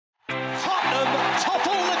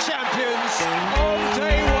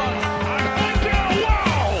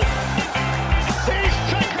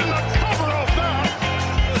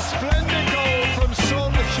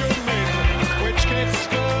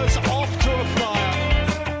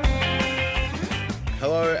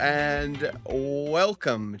and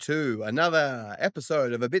welcome to another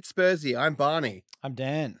episode of A Bit Spursy. I'm Barney. I'm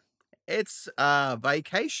Dan. It's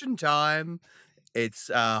vacation time. It's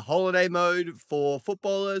holiday mode for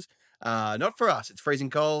footballers. Not for us. It's freezing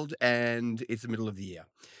cold and it's the middle of the year.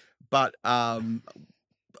 But I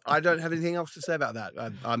don't have anything else to say about that.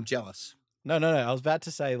 I'm jealous. No. I was about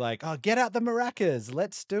to say get out the maracas.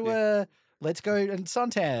 Let's do let's go and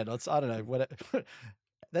suntan. I don't know what.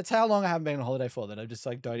 That's how long I haven't been on holiday for. That I just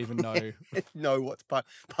don't even know. Know what's part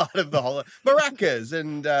of the holiday. Maracas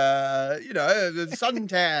and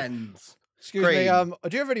suntans. Excuse me. Do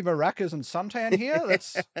you have any maracas and suntan here?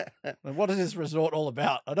 What is this resort all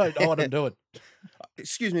about? I don't know what I'm doing.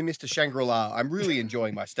 Excuse me, Mr. Shangri-La. I'm really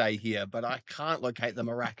enjoying my stay here, but I can't locate the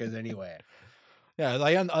maracas anywhere. Yeah, are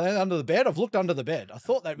they under the bed? I've looked under the bed. I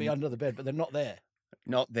thought they'd be under the bed, but they're not there.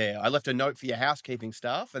 Not there. I left a note for your housekeeping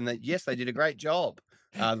staff, and yes, they did a great job.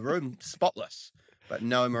 The room spotless, but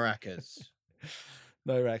no maracas.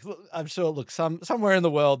 No maracas. Look, I'm sure. Look, somewhere in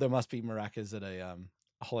the world there must be maracas at a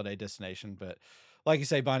holiday destination. But like you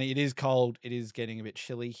say, Barney, it is cold. It is getting a bit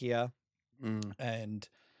chilly here, and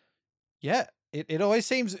yeah, it always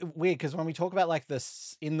seems weird because when we talk about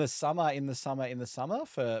this in the summer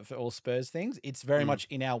for all Spurs things, it's very much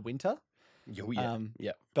in our winter. Oh, yeah.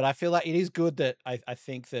 Yeah. But I feel like it is good that I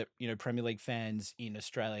think that, Premier League fans in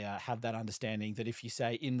Australia have that understanding that if you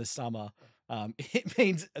say in the summer, it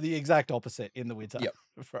means the exact opposite in the winter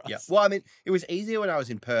for us. Yeah. Well, I mean, it was easier when I was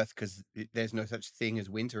in Perth because there's no such thing as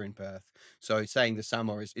winter in Perth. So saying the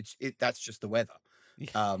summer that's just the weather.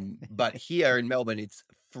 But here in Melbourne, it's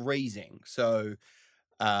freezing. So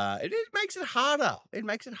it makes it harder. It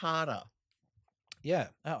makes it harder. Yeah.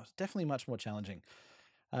 Oh, it's definitely much more challenging.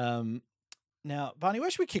 Now, Barney,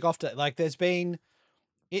 where should we kick off to? There's been,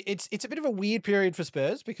 it's a bit of a weird period for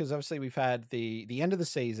Spurs because obviously we've had the end of the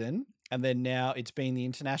season and then now it's been the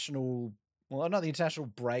international, well, not the international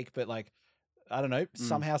break, but I don't know,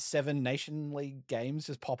 somehow 7 Nation League games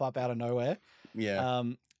just pop up out of nowhere. Yeah.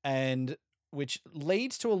 And which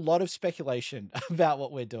leads to a lot of speculation about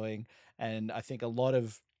what we're doing. And I think a lot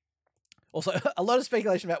of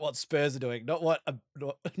speculation about what Spurs are doing, not what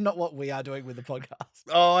we are doing with the podcast.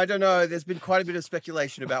 Oh, I don't know. There's been quite a bit of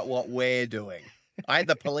speculation about what we're doing. I had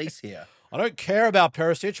the police here. I don't care about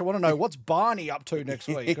Perisic. I want to know what's Barney up to next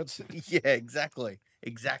week. Yeah, exactly.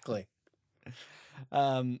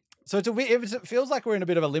 So it feels like we're in a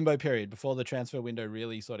bit of a limbo period before the transfer window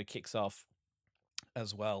really sort of kicks off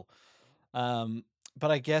as well. But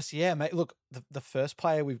I guess, yeah, mate, look, the first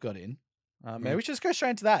player we've got in, maybe we should just go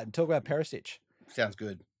straight into that and talk about Perisic. Sounds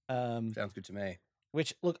good. Sounds good to me.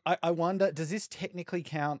 Which, look, I wonder, does this technically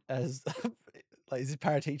count as, is this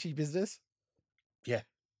Paratici business? Yeah.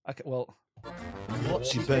 Okay, well.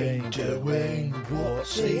 What's he been doing?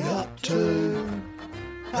 What's he up to?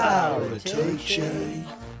 Paratici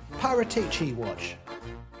watch.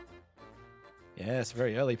 Yes,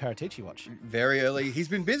 very early Paratici watch. Very early. He's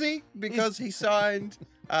been busy because he signed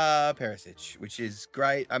Perisic, which is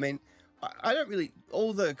great. I mean, I don't really,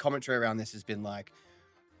 all the commentary around this has been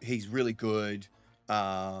he's really good.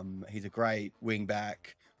 He's a great wing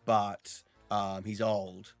back, but he's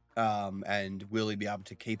old. And will he be able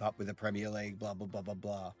to keep up with the Premier League? Blah, blah, blah, blah,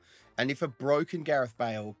 blah. And if a broken Gareth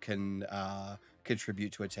Bale can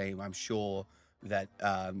contribute to a team, I'm sure that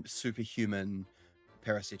superhuman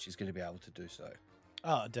Perisic is going to be able to do so.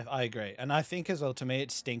 Oh, I agree. And I think as well, to me,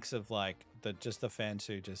 it stinks of the fans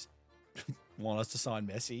who just want us to sign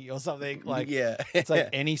Messi or something. It's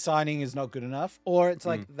any signing is not good enough. Or it's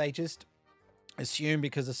they just assume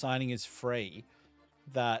because the signing is free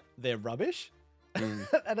that they're rubbish. And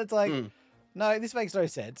it's no, this makes no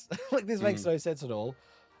sense. This makes no sense at all.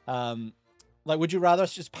 Would you rather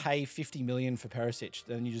us just pay 50 million for Perisic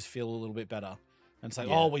than you just feel a little bit better? And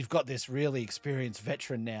it's we've got this really experienced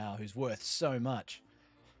veteran now who's worth so much.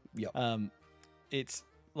 Yeah. It's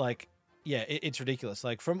it's ridiculous.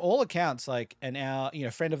 From all accounts, and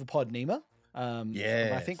our friend of the pod Nima,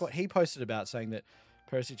 I think what he posted about saying that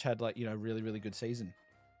Perisic had really really good season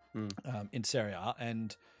in Serie A.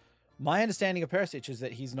 And my understanding of Perisic is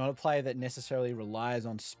that he's not a player that necessarily relies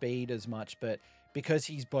on speed as much, but because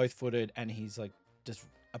he's both footed and he's just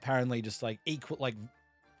apparently just equal,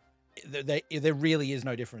 there really is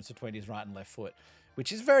no difference between his right and left foot,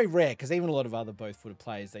 which is very rare because even a lot of other both footed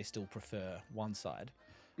players, they still prefer one side.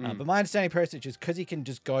 But my understanding of Perisic is because he can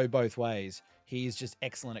just go both ways, he is just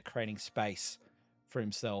excellent at creating space for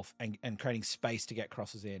himself and creating space to get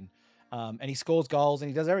crosses in. And he scores goals and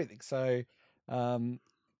he does everything. So,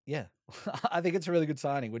 yeah, I think it's a really good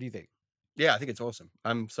signing. What do you think? Yeah, I think it's awesome.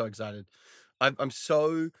 I'm so excited. I'm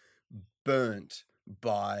so burnt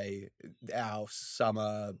by our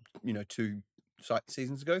summer, 3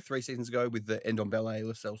 seasons ago with the Ndombele,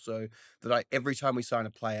 Lo Celso, that every time we sign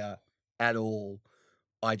a player at all,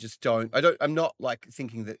 I'm not like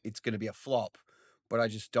thinking that it's going to be a flop, but I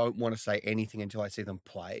just don't want to say anything until I see them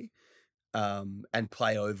play, and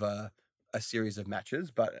play over a series of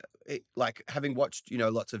matches. But like having watched,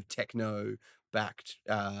 lots of techno backed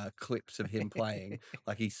clips of him playing,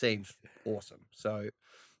 like he seems awesome. So,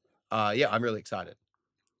 yeah, I'm really excited.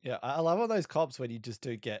 Yeah, I love all those comps when you just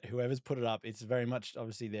do get whoever's put it up. It's very much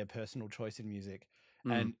obviously their personal choice in music,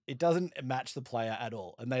 and it doesn't match the player at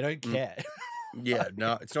all, and they don't care. Yeah,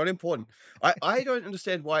 no, it's not important. I don't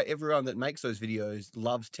understand why everyone that makes those videos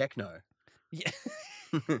loves techno. Yeah.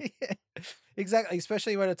 Yeah, exactly.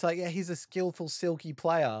 Especially when it's like, yeah, he's a skillful, silky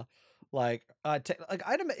player. Like, I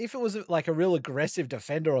don't. If it was like a real aggressive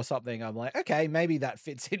defender or something, I'm like, okay, maybe that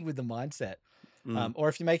fits in with the mindset. Or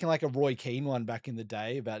if you're making like a Roy Keane one back in the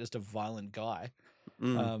day about just a violent guy.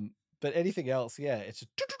 But anything else, yeah, it's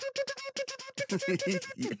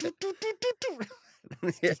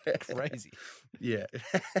just crazy. Yeah.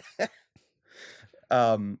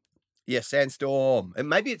 Yeah, Sandstorm. And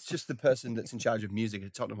maybe it's just the person that's in charge of music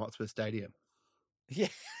at Tottenham Hotspur Stadium. Yeah.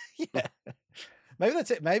 Yeah. Maybe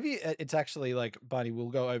that's it. Maybe it's actually like, Barney, we'll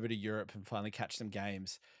go over to Europe and finally catch some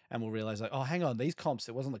games, and we'll realize like, oh, hang on, these comps,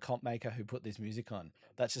 it wasn't the comp maker who put this music on.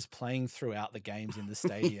 That's just playing throughout the games in the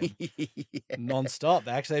stadium non-stop.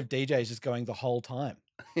 They actually have DJs just going the whole time.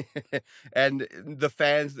 And the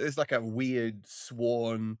fans, there's like a weird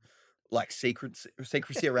sworn like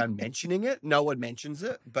secrecy around mentioning it. No one mentions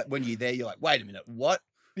it, but when you're there, you're like, wait a minute, what?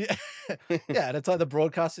 Yeah. Yeah, and it's like the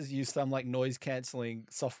broadcasters use some like noise cancelling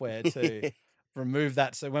software to remove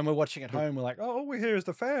that. So when we're watching at home, we're like, oh, all we hear is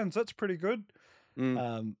the fans. That's pretty good.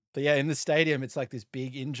 But yeah, in the stadium, it's like this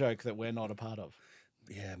big in-joke that we're not a part of.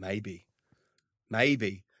 Yeah, maybe.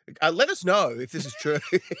 Let us know if this is true.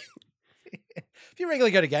 If you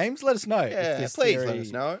regularly go to games, let us know. Yeah, please let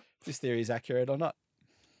us know if this theory is accurate or not.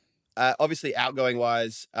 Obviously, outgoing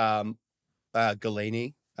wise,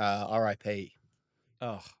 Galini, R.I.P.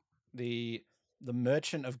 Oh, the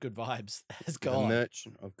merchant of good vibes has gone. The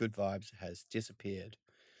merchant of good vibes has disappeared.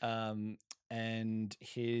 And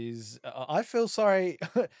I feel sorry.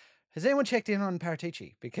 Has anyone checked in on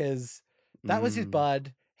Paratici? Because that was his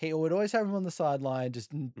bud. He would always have him on the sideline,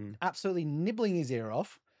 just absolutely nibbling his ear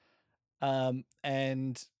off.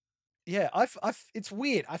 And yeah, it's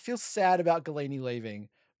weird. I feel sad about Galini leaving,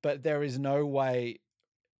 but there is no way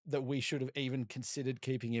that we should have even considered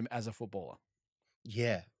keeping him as a footballer.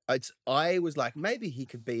 Yeah. I was like, maybe he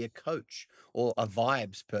could be a coach or a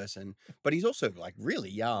vibes person, but he's also like really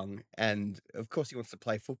young, and of course he wants to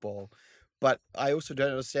play football. But I also don't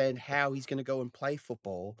understand how he's going to go and play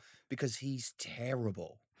football because he's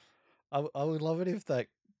terrible. I would love it if like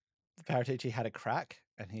Paratici had a crack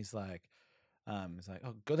and he's like, oh,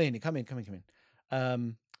 Golini, come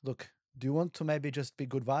in. Look, do you want to maybe just be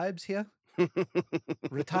good vibes here?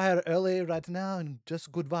 Retire early right now and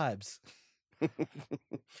just good vibes.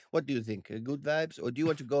 What do you think? Good vibes? Or do you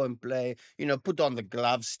want to go and play, put on the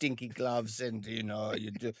gloves, stinky gloves, and,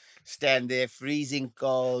 you stand there freezing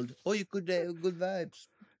cold? Or you could good vibes.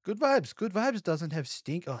 Good vibes. Good vibes doesn't have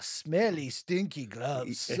smelly, stinky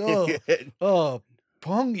gloves. So,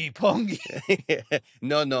 pongy.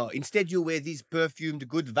 No. Instead, you wear these perfumed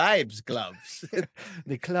good vibes gloves.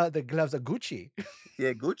 The gloves are Gucci.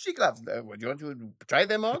 Yeah, Gucci gloves. What, do you want to try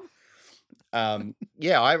them on?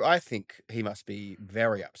 Yeah, I think he must be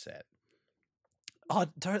very upset. Oh,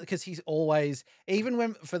 totally, because he's always, even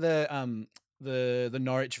when for the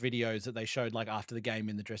Norwich videos that they showed like after the game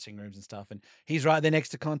in the dressing rooms and stuff, and he's right there next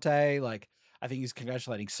to Conte. Like, I think he's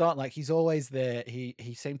congratulating Son. Like, he's always there.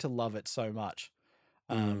 He seemed to love it so much.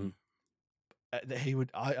 That he would.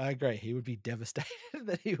 I agree. He would be devastated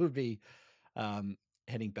that he would be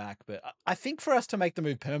heading back. But I think for us to make the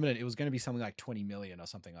move permanent, it was going to be something like 20 million or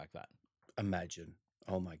something like that. Imagine.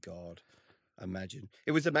 Oh my God. Imagine.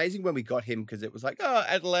 It was amazing when we got him because it was like, oh,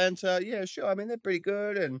 Atalanta, yeah, sure. I mean, they're pretty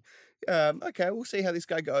good. And okay, we'll see how this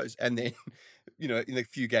guy goes. And then, in the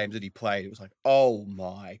few games that he played, it was like, oh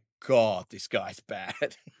my God, this guy's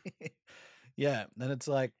bad. Yeah. And it's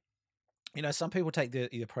like, some people take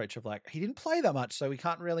the approach of like, he didn't play that much, so we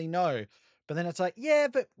can't really know. But then it's like, yeah,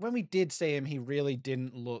 but when we did see him, he really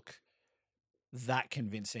didn't look that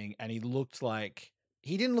convincing. And he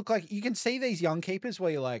didn't look like, you can see these young keepers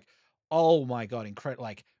where you're like, oh my God, incredible.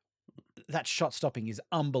 Like, that shot stopping is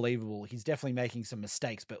unbelievable. He's definitely making some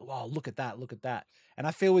mistakes, but wow, look at that. And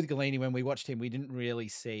I feel with Galini, when we watched him, we didn't really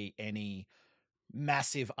see any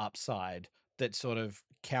massive upside that sort of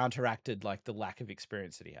counteracted like the lack of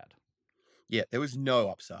experience that he had. Yeah, there was no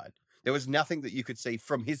upside. There was nothing that you could see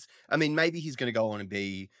from his. I mean, maybe he's going to go on and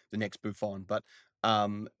be the next Buffon, but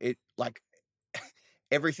it like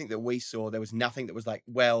everything that we saw, there was nothing that was like,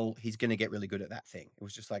 well, he's going to get really good at that thing. It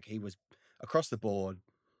was just like he was across the board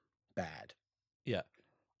bad. Yeah,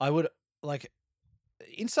 I would like.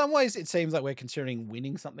 In some ways, it seems like we're considering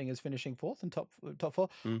winning something as finishing fourth and top four.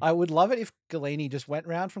 I would love it if Galini just went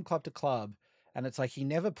round from club to club, and it's like he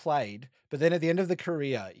never played, but then at the end of the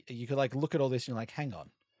career, you could like look at all this and you're like, hang on,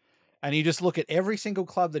 and you just look at every single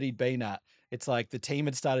club that he'd been at. It's like the team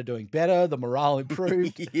had started doing better, the morale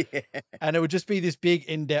improved, and it would just be this big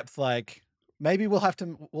in-depth like. Maybe we'll have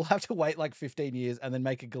to wait like 15 years and then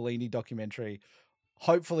make a Galini documentary,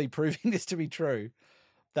 hopefully proving this to be true.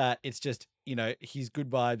 That it's just, his good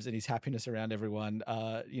vibes and his happiness around everyone,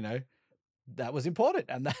 that was important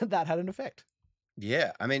and that had an effect.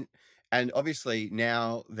 Yeah. I mean, and obviously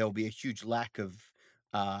now there'll be a huge lack of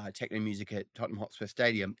techno music at Tottenham Hotspur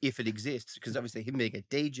Stadium if it exists, because obviously him being a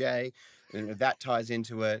DJ, that ties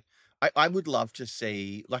into it. I would love to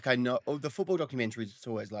see, like, I know the football documentaries, it's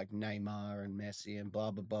always like Neymar and Messi and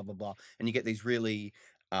blah, blah, blah, blah, blah. And you get these really,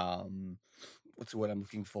 what's the word I'm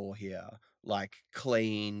looking for here? Like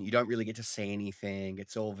clean. You don't really get to see anything.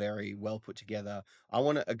 It's all very well put together. I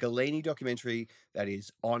want a Galini documentary that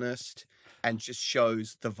is honest and just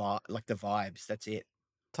shows the vibes. That's it.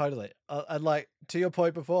 Totally. And like to your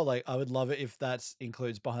point before, like I would love it if that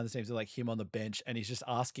includes behind the scenes of like him on the bench and he's just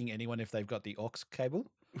asking anyone if they've got the aux cable.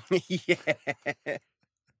 Yeah.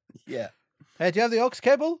 Yeah. Hey, do you have the aux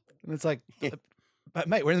cable? And it's like, but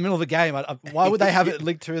mate, we're in the middle of a game. Why would they have it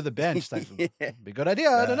linked to the bench? Like, be a good idea.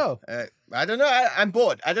 I don't know. I don't know. I'm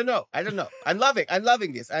bored. I don't know. I'm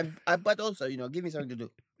loving this. But also, give me something to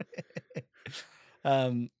do.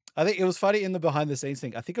 I think it was funny in the behind the scenes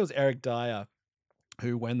thing. I think it was Eric Dier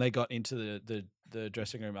who, when they got into the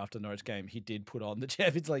dressing room after the Norwich game, he did put on the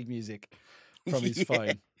Champions League music from his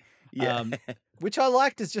phone. Yeah. Which I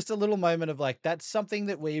liked as just a little moment of like, that's something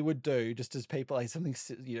that we would do just as people, like something,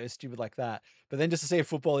 stupid like that. But then just to see a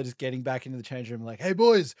footballer just getting back into the change room, like, hey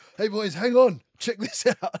boys, hang on, check this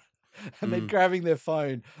out. And then grabbing their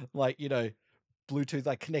phone, like, Bluetooth,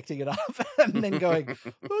 like connecting it up and then going,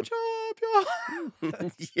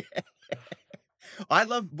 Yeah. I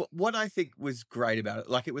love what I think was great about it.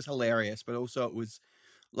 Like, it was hilarious, but also it was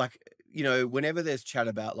like, whenever there's chat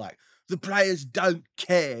about like, the players don't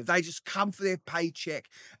care. They just come for their paycheck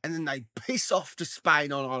and then they piss off to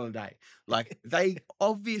Spain on holiday. Like, they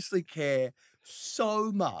obviously care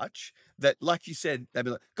so much that, like you said, they'd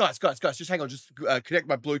be like, guys, just hang on, just connect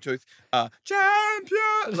my Bluetooth.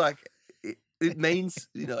 Champion! Like, it means,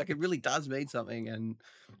 like, it really does mean something.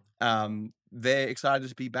 And they're excited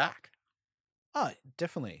to be back. Oh,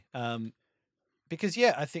 definitely. Because,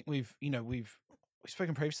 yeah, I think we've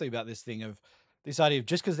spoken previously about this thing of this idea of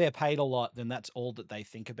just because they're paid a lot, then that's all that they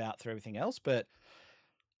think about through everything else. But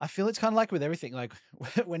I feel it's kind of like with everything. Like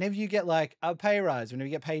whenever you get like a pay rise, whenever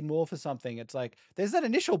you get paid more for something, it's like there's that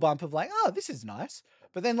initial bump of like, oh, this is nice.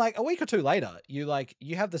 But then like a week or two later, you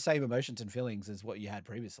have the same emotions and feelings as what you had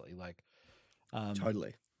previously. Like,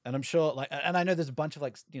 totally. And I'm sure and I know there's a bunch of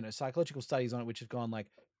like, psychological studies on it, which have gone like,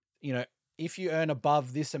 if you earn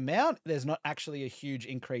above this amount, there's not actually a huge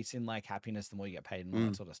increase in like happiness the more you get paid and all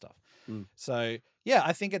that sort of stuff. So yeah,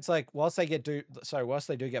 I think it's like whilst they do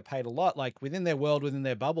get paid a lot, like within their world, within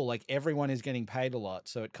their bubble, like everyone is getting paid a lot.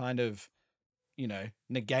 So it kind of,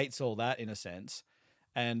 negates all that in a sense.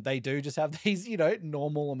 And they do just have these,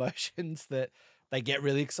 normal emotions that they get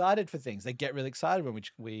really excited for things. They get really excited when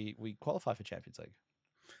we qualify for Champions League.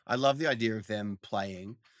 I love the idea of them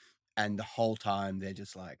playing and the whole time they're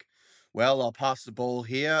just like, well, I'll pass the ball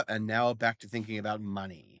here, and now I'm back to thinking about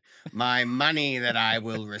money. My money that I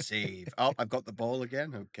will receive. Oh, I've got the ball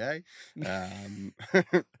again. Okay.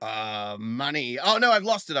 Money. Oh, no, I've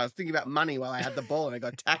lost it. I was thinking about money while I had the ball and I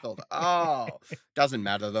got tackled. Oh, doesn't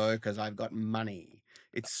matter, though, because I've got money.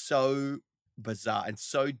 It's so bizarre and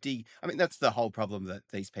so I mean, that's the whole problem, that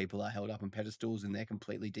these people are held up on pedestals and they're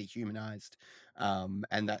completely dehumanized. And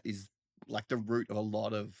that is like the root of a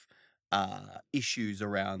lot of issues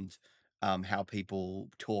around how people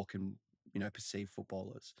talk and perceive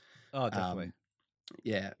footballers. Oh, definitely.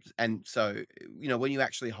 Yeah, and so when you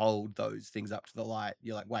actually hold those things up to the light,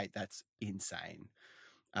 you're like, wait, that's insane.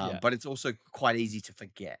 But it's also quite easy to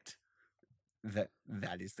forget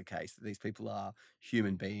that is the case. That these people are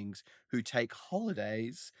human beings who take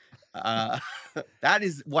holidays. That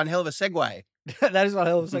is one hell of a segue. That is one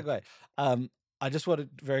hell of a segue. I just wanted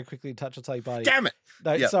very quickly touch on something, buddy. Damn it!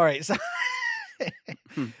 No, sorry. It's all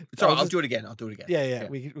right. I'll do it again. Yeah.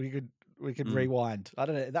 We could rewind. I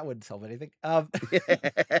don't know. That wouldn't solve anything.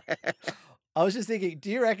 I was just thinking,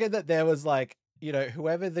 do you reckon that there was like,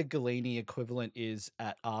 whoever the Galini equivalent is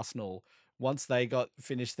at Arsenal, once they got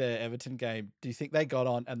finished their Everton game, do you think they got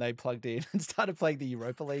on and they plugged in and started playing the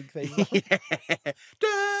Europa League theme song?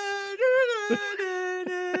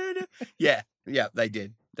 Yeah. Yeah, they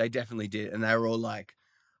did. They definitely did. And they were all like,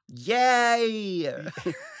 yay!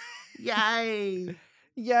 Yay!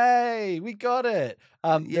 Yay! We got it.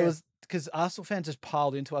 There Yeah. was, because Arsenal fans just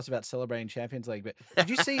piled into us about celebrating Champions League. But did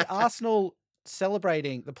you see Arsenal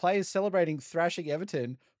celebrating, the players celebrating thrashing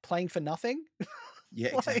Everton, playing for nothing?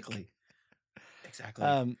 Yeah, exactly. Exactly.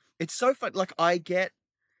 Um, It's so fun. Like, I get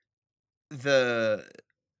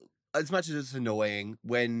as much as it's annoying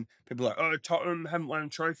when people are like, oh, Tottenham haven't won a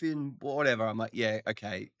trophy and whatever. I'm like, yeah,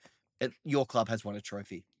 okay. Your club has won a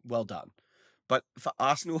trophy. Well done. But for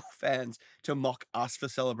Arsenal fans to mock us for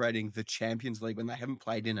celebrating the Champions League when they haven't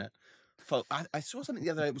played in it, I saw something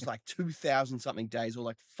the other day. It was like 2,000 something days or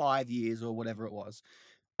like 5 years or whatever it was.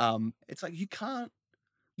 It's like you can't.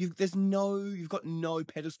 You've got no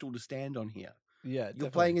pedestal to stand on here. Yeah, You're definitely.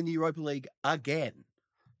 playing in the Europa League again.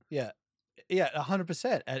 Yeah,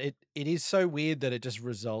 100%. And it is so weird that it just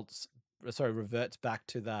reverts back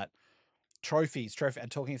to that trophy, and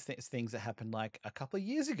talking of things that happened like a couple of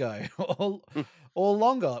years ago or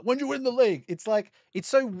longer. When you win the league, it's like, it's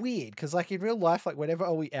so weird because like in real life, like whenever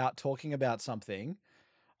are we out talking about something,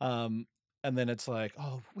 and then it's like,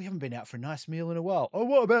 oh, we haven't been out for a nice meal in a while. Oh,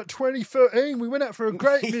 what about 2013? We went out for a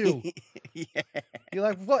great meal. Yeah. You're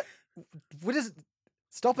like, what? What is?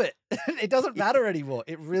 Stop it! It doesn't matter anymore.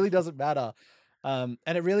 It really doesn't matter. And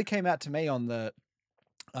it really came out to me on the.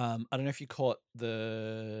 I don't know if you caught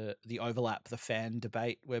the overlap, the fan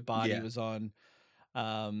debate where Barney was on,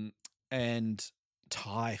 and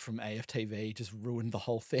Ty from AFTV just ruined the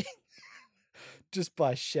whole thing just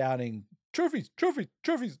by shouting trophies, trophies,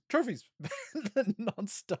 trophies, trophies,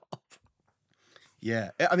 nonstop.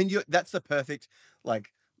 Yeah, I mean, that's the perfect,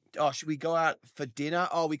 like, oh, should we go out for dinner?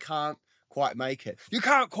 Oh, we can't quite make it. You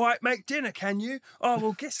can't quite make dinner, can you? Oh,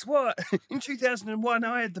 well, guess what? In 2001,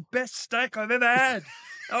 I had the best steak I've ever had.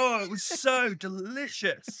 Oh, it was so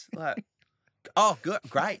delicious. Like, oh, good,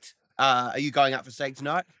 great. Are you going out for steak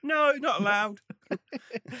tonight? No, not allowed.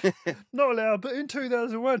 Not allowed, but in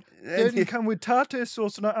 2001, they didn't come with tartar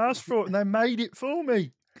sauce and I asked for it and they made it for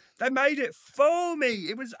me. They made it for me.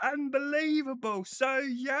 It was unbelievable. So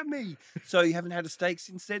yummy. So you haven't had a steak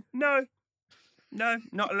since then? No,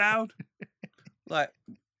 not allowed. Like,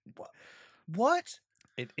 what?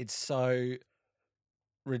 It's so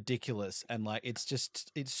ridiculous, and like it's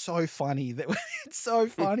so funny that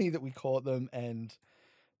we caught them and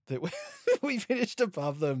that we finished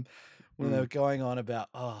above them when they were going on about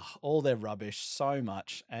all their rubbish so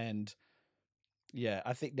much. And yeah,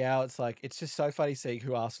 I think now it's like it's just so funny seeing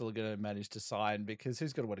who Arsenal are going to manage to sign, because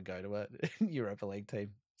who's going to want to go to a Europa League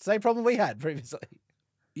team? Same problem we had previously.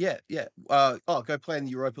 Yeah. Go play in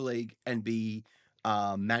the Europa League and be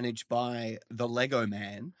managed by the Lego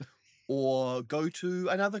Man, or go to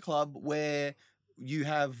another club where you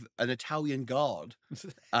have an Italian god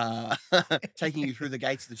taking you through the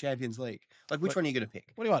gates of the Champions League. Like, which one are you going to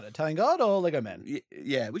pick? What do you want, Italian god or Lego Man?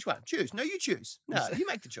 Yeah, which one? Choose. No, you choose. No, you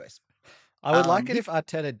make the choice. I would like it if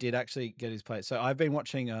Arteta did actually get his place. So I've been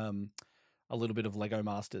watching a little bit of Lego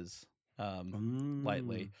Masters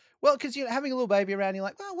lately. Well, because having a little baby around, you're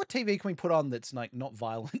like, well, what TV can we put on that's like not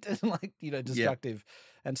violent and like destructive? Yeah.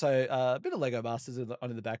 And so a bit of Lego Masters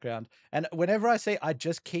on in the background. And whenever I see, I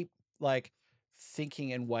just keep like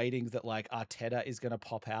thinking and waiting that like Arteta is going to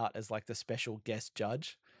pop out as like the special guest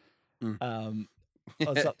judge. And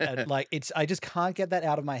like I just can't get that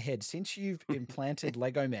out of my head. Since you've implanted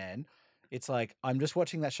Lego Man, it's like I'm just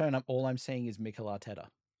watching that show and all I'm seeing is Mikel Arteta.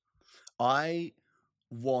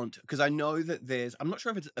 Because I know that I'm not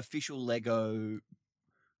sure if it's official Lego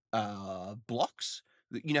blocks.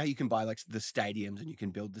 You know how you can buy like the stadiums and you can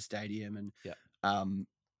build the stadium, and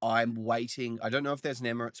I'm waiting. I don't know if there's an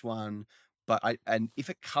Emirates one, but if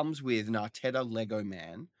it comes with an Arteta Lego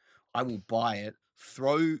Man, I will buy it,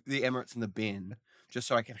 throw the Emirates in the bin, just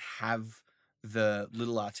so I can have the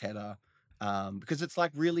little Arteta, because it's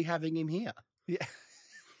like really having him here. Yeah.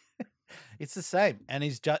 It's the same, and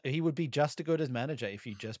he would be just as good as manager if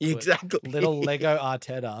you just put little Lego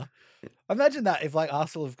Arteta. Imagine that if like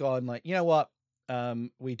Arsenal have gone like, you know what,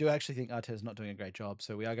 we do actually think Arteta's not doing a great job,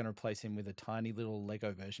 so we are going to replace him with a tiny little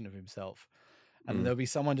Lego version of himself, and then there'll be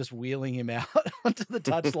someone just wheeling him out onto the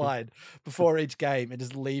touchline before each game and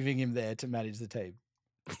just leaving him there to manage the team.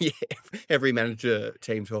 Yeah, every manager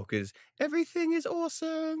team talk is everything is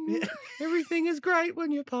awesome. Yeah. Everything is great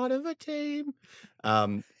when you're part of a team.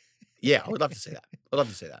 Yeah, I would love to see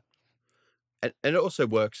that. And it also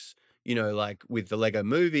works, like with the Lego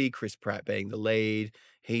movie, Chris Pratt being the lead,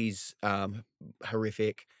 he's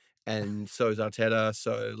horrific, and so is Arteta.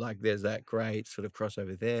 So like, there's that great sort of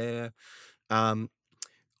crossover there. Um,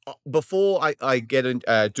 Before I get in,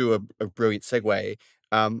 do a brilliant segue,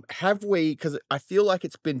 have we? Because I feel like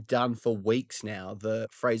it's been done for weeks now. The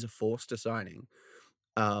Fraser Forster signing.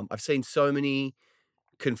 I've seen so many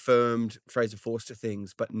confirmed Fraser Forster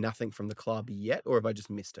things, but nothing from the club yet. Or have I just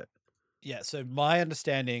missed it? Yeah. So my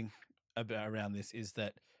understanding around this is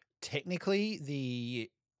that technically the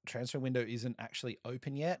transfer window isn't actually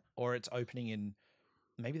open yet, or it's opening in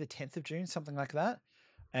maybe the 10th of June, something like that.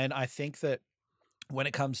 And I think that when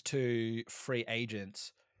it comes to free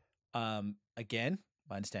agents, again,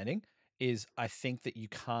 my understanding is I think that you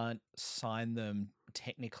can't sign them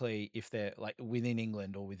technically if they're like within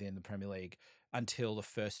England or within the Premier League until the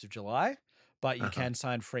 1st of July, but you can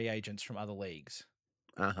sign free agents from other leagues.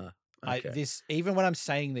 Okay. Even when I'm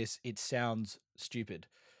saying this, it sounds stupid.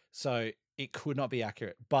 So it could not be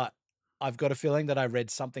accurate, but I've got a feeling that I read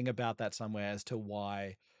something about that somewhere as to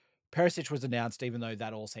why Perisic was announced, even though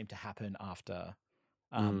that all seemed to happen after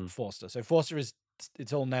Forster. So Forster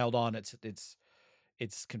it's all nailed on.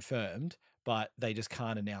 It's confirmed, but they just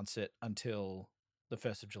can't announce it until the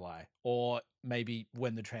 1st of July, or maybe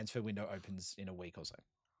when the transfer window opens in a week or so.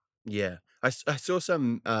 Yeah, I saw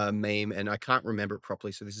some meme and I can't remember it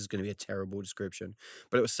properly, so this is going to be a terrible description.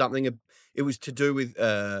 But it was something. It was to do with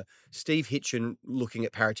Steve Hitchen looking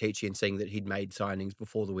at Paratici and seeing that he'd made signings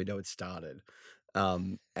before the window had started,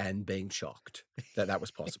 and being shocked that that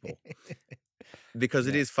was possible. Because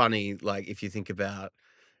it is funny, like if you think about.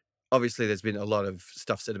 Obviously, there's been a lot of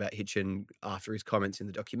stuff said about Hitchen after his comments in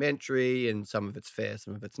the documentary, and some of it's fair,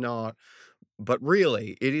 some of it's not. But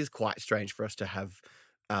really, it is quite strange for us to have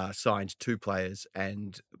signed 2 players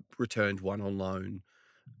and returned 1 on loan,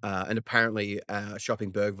 and apparently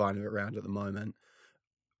shopping Bergwijn around at the moment,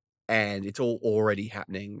 and it's all already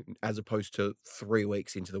happening as opposed to 3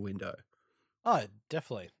 weeks into the window. Oh,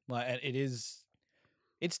 definitely. Like,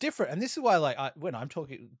 it's different, and this is why, like, when I'm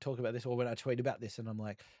talk about this, or when I tweet about this, and I'm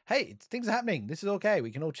like, "Hey, things are happening. This is okay.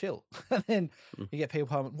 We can all chill." And then you get people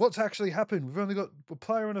piping, "What's actually happened? We've only got a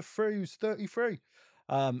player on a free who's 33,"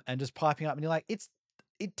 and just piping up, and you're like,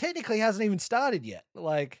 "It technically hasn't even started yet.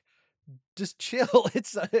 Like, just chill.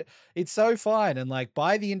 It's so fine." And like,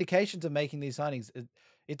 by the indications of making these signings,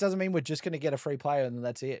 it doesn't mean we're just going to get a free player and then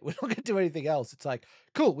that's it. We're not going to do anything else. It's like,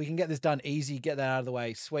 cool, we can get this done easy, get that out of the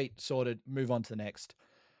way, sweet, sorted, move on to the next.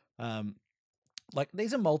 Like,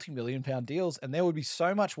 these are multi-million-pound deals, and there would be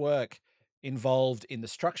so much work involved in the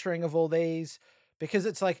structuring of all these, because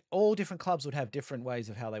it's like all different clubs would have different ways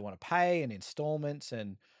of how they want to pay and installments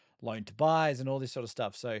and loan to buys and all this sort of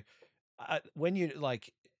stuff. So when you're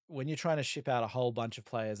trying to ship out a whole bunch of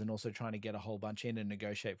players and also trying to get a whole bunch in and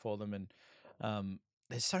negotiate for them, and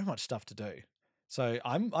there's so much stuff to do. So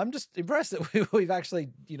I'm just impressed that we've actually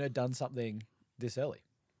done something this early.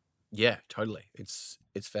 Yeah, totally. It's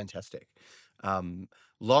fantastic.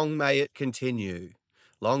 Long may it continue.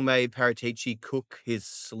 Long may Paratici cook his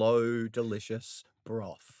slow, delicious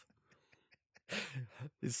broth.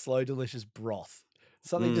 His slow, delicious broth.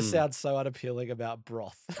 Something just sounds so unappealing about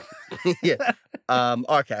broth. Yeah.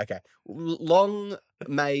 Okay. Long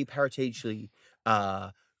may Paratici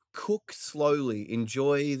cook slowly,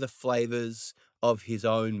 enjoy the flavors of his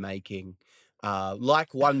own making,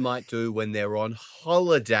 like one might do when they're on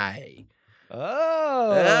holiday.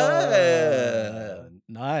 Oh,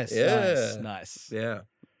 nice. Yeah.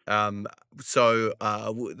 So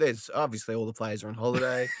there's obviously all the players are on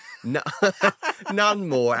holiday. None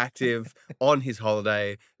more active on his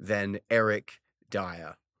holiday than Eric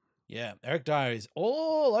Dier. Yeah, Eric Dier is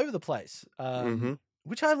all over the place,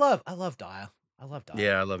 which I love. I love Dier.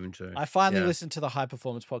 Yeah, I love him too. I finally listened to the High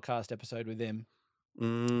Performance podcast episode with him.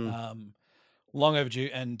 Long overdue,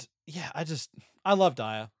 and yeah, I love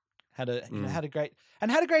Dier. Had a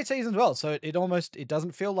great season as well. So it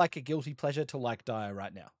doesn't feel like a guilty pleasure to like Dier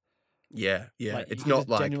right now. Yeah. Like, it's you not just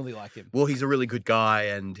like genuinely like him. Well, he's a really good guy,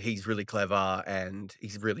 and he's really clever, and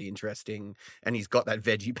he's really interesting, and he's got that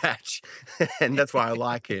veggie patch, and that's why I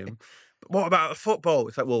like him. But what about football?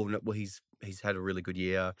 It's like, well, he's had a really good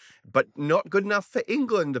year, but not good enough for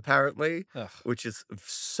England apparently, which is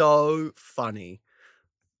so funny.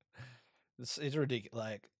 It's ridiculous.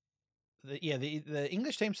 Like, the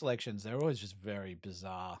English team selections, they're always just very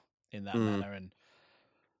bizarre in that manner, and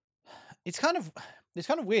it's kind of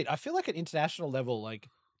weird. I feel like at international level, like,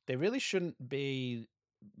 there really shouldn't be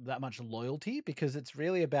that much loyalty, because it's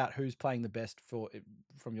really about who's playing the best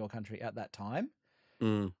from your country at that time.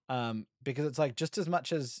 Because it's like, just as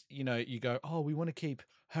much as you go, oh, we want to keep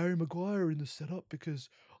Harry Maguire in the setup because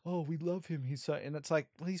oh, we love him. He's so, and it's like,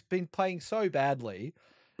 well, he's been playing so badly.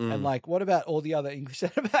 And Mm. like, what about all the other English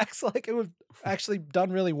centre backs? Like, it have actually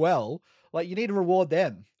done really well. Like, you need to reward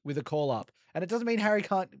them with a call up. And it doesn't mean Harry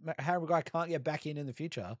Maguire can't get back in the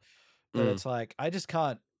future. But it's like, I just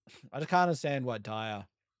can't understand why Dier,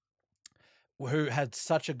 who had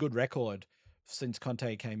such a good record since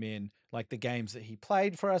Conte came in, like the games that he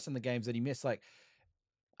played for us and the games that he missed, like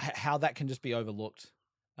how that can just be overlooked.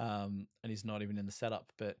 And he's not even in the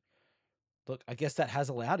setup. But look, I guess that has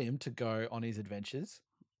allowed him to go on his adventures.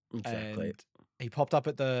 Exactly. And he popped up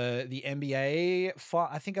at the NBA,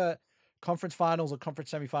 I think a conference finals or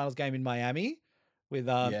conference semifinals game in Miami with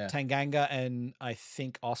Tanganga and I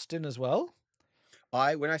think Austin as well.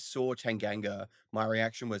 When I saw Tanganga, my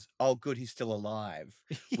reaction was, "Oh, good, he's still alive,"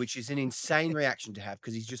 which is an insane reaction to have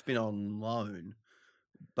because he's just been on loan.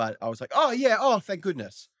 But I was like, "Oh yeah, oh thank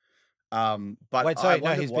goodness." But wait, sorry,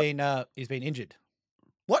 no, he's been injured.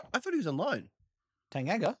 What? I thought he was on loan.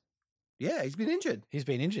 Tanganga? Yeah, he's been injured. He's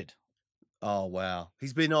been injured. Oh wow,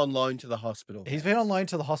 he's been on loan to the hospital. He's been on loan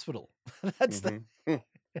to the hospital. That's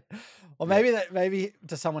or maybe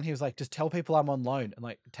to someone he was like, just tell people I'm on loan, and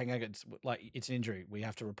like Tanganga, it's an injury. We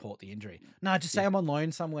have to report the injury. No, just say I'm on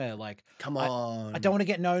loan somewhere. Like, come on, I don't want to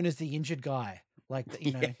get known as the injured guy. Like,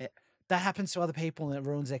 you know, that happens to other people and it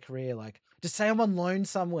ruins their career. Like, just say I'm on loan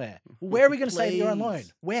somewhere. Where are we going to say that you're on loan?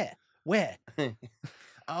 Where?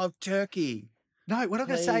 Oh, Turkey. No, we're not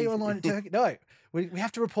going to say you're on loan in Turkey. No, we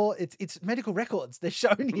have to report. It's medical records. They're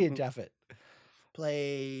shown here, Jaffet.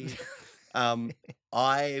 Please.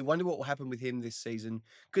 I wonder what will happen with him this season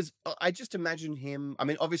because I just imagine him. I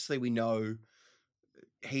mean, obviously we know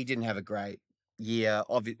he didn't have a great year.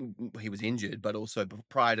 He was injured, but also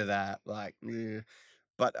prior to that, like,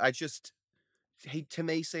 but he to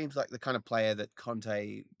me seems like the kind of player that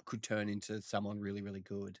Conte could turn into someone really, really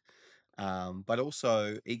good. But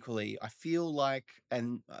also equally, I feel like,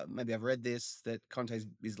 and maybe I've read this, that Conte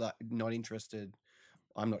is like not interested.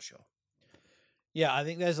 I'm not sure. Yeah, I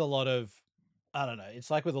think there's a lot of, I don't know.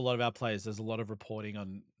 It's like with a lot of our players, there's a lot of reporting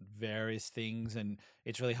on various things, and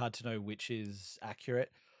it's really hard to know which is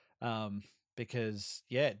accurate. Because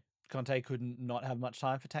Conte could not have much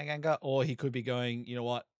time for Tanganga, or he could be going, you know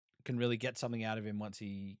what, can really get something out of him once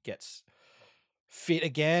he gets fit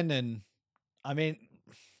again. And I mean,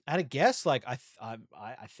 at a guess, like I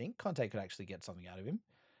think Conte could actually get something out of him.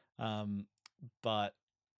 But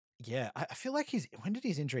yeah, I feel like when did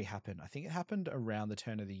his injury happen? I think it happened around the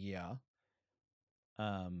turn of the year.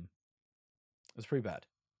 It was pretty bad.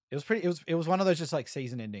 It was one of those just like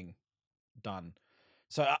season ending done.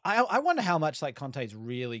 So I wonder how much like Conte's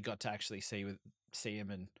really got to actually see him,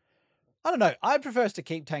 and I don't know. I'd prefer us to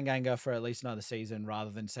keep Tanganga for at least another season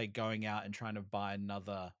rather than say going out and trying to buy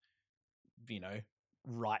another,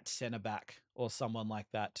 right centre back or someone like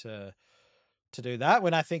that to do that,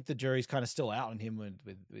 when I think the jury's kind of still out on him with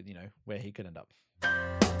where he could end up.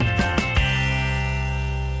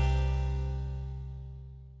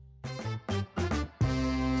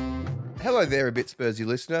 Hello there, a bit Spursy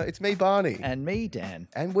listener. It's me, Barney. And me, Dan.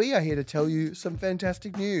 And we are here to tell you some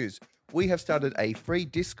fantastic news. We have started a free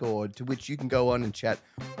Discord to which you can go on and chat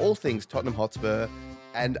all things Tottenham Hotspur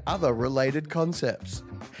and other related concepts.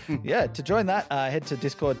 Yeah, to join that, head to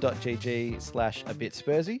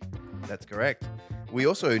discord.gg/abitspursy. That's correct. We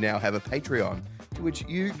also now have a Patreon to which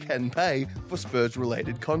you can pay for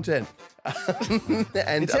Spurs-related content.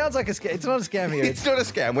 And it sounds like a scam. It's not a scam here. It's not a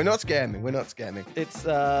scam. We're not scamming. It's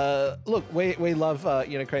look, we love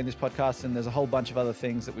creating this podcast, and there's a whole bunch of other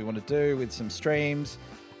things that we want to do with some streams,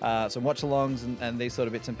 some watch-alongs, and these sort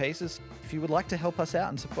of bits and pieces. If you would like to help us out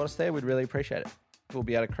and support us there, we'd really appreciate it. We'll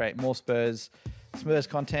be able to create more Spurs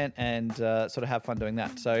content and sort of have fun doing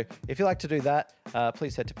that. So if you like to do that,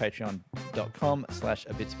 please head to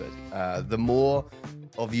patreon.com/abitspursy. The more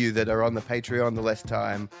of you that are on the Patreon, the less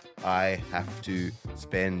time I have to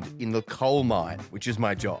spend in the coal mine, which is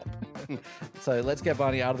my job. So let's get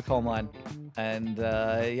Barney out of the coal mine. And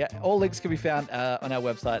all links can be found on our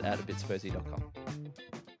website at abitspursy.com.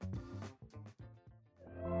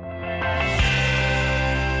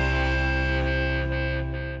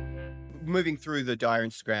 Moving through the Dier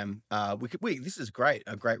Instagram, this is great,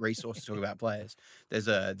 a great resource to talk about players. There's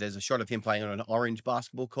a shot of him playing on an orange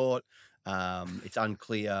basketball court. It's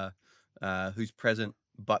unclear who's present,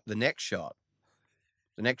 but the next shot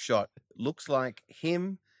looks like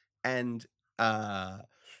him and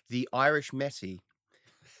the Irish Messi,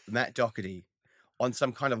 Matt Doherty, on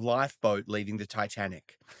some kind of lifeboat leaving the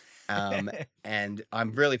Titanic. And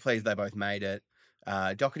I'm really pleased they both made it.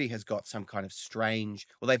 Doherty has got some kind of strange,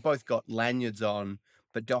 they both got lanyards on,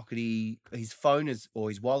 but Doherty, his phone or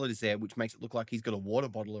his wallet is there, which makes it look like he's got a water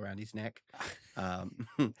bottle around his neck.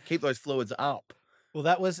 Keep those fluids up. Well,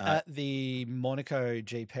 that was at the Monaco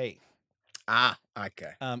GP. Ah,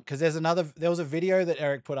 okay. Because there was a video that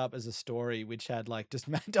Eric put up as a story, which had like just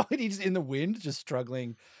Matt Doherty just in the wind, just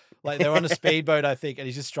struggling. Like they're on a speedboat, I think, and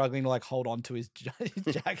he's just struggling to like hold on to his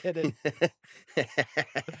jacket and,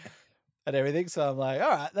 and everything. So I'm like, all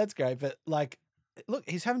right, that's great. But like, look,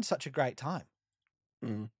 he's having such a great time.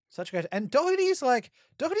 Mm. Such a great, and Doherty's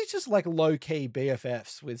just like low key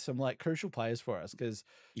BFFs with some like crucial players for us because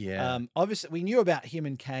obviously we knew about him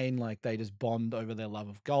and Kane, like they just bond over their love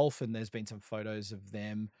of golf, and there's been some photos of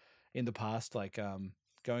them in the past, like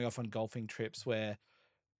going off on golfing trips where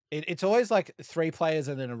it's always like 3 players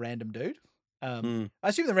and then a random dude. I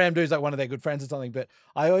assume the random dude's like one of their good friends or something, but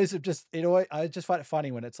I just find it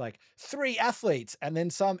funny when it's like 3 athletes and then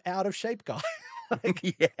some out of shape guy.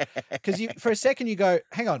 Because for a second you go,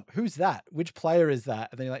 hang on, who's that? Which player is that?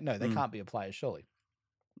 And then you're like, no, they can't be a player, surely.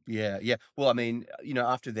 Yeah. Well, I mean,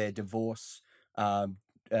 after their divorce, Dier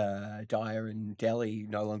and Delhi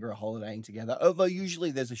no longer are holidaying together. Although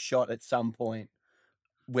usually there's a shot at some point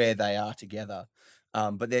where they are together.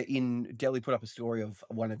 But Delhi put up a story of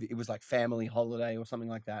it was like family holiday or something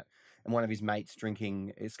like that, and one of his mates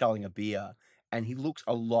sculling a beer, and he looks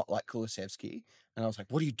a lot like Kulusevski. And I was like,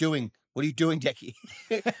 what are you doing? What are you doing, Decky?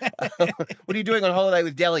 What are you doing on holiday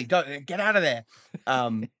with Delhi? Don't get out of there.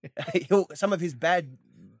 Some of his bad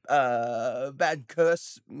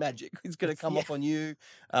curse magic is going to come off on you.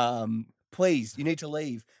 Please, you need to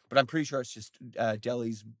leave. But I'm pretty sure it's just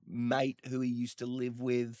Delhi's mate who he used to live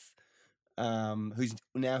with, who's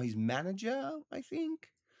now his manager, I think.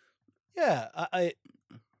 Yeah,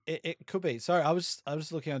 it could be. Sorry, I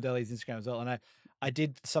was looking on Delhi's Instagram as well, and I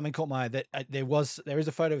did something caught my eye that there is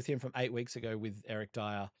a photo with him from 8 weeks ago with Eric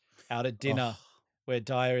Dier out at dinner. Where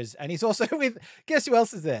Dier is, and he's also with, guess who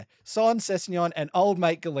else is there? Son, Sessegnon, and old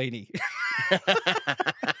mate Galini.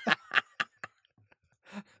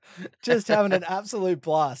 Just having an absolute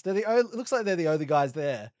blast. It looks like they're the only guys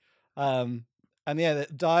there. And yeah,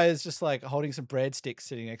 Dyer's just like holding some breadsticks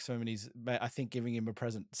sitting next to him, and he's, I think, giving him a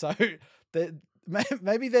present. So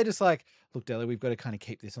maybe they're just like, look, Delhi, we've got to kind of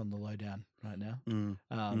keep this on the lowdown right now.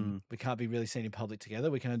 We can't be really seen in public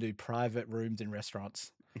together. We can do private rooms in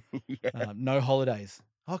restaurants. No holidays.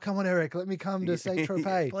 Oh, come on, Eric. Let me come to Saint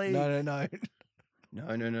Tropez. No.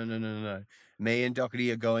 No. Me and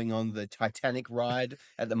Doherty are going on the Titanic ride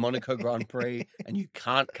at the Monaco Grand Prix, and you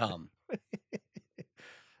can't come.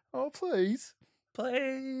 Oh, please.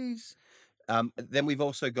 Then we've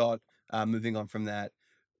also got, moving on from that,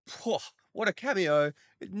 what a cameo.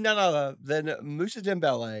 None other than Moussa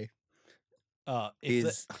Dembele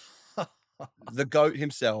is the GOAT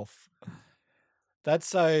himself. That's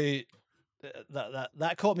so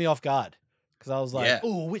that caught me off guard because I was like,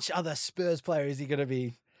 oh, which other Spurs player is he going to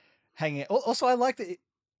be hanging? Also, I like that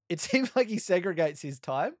it seems like he segregates his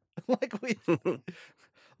time.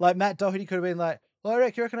 Like Matt Doherty could have been like, oh,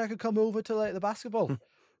 Eric, you reckon I could come over to like the basketball?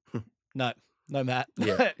 No, Matt.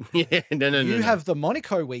 No. You have the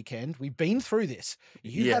Monaco weekend. We've been through this.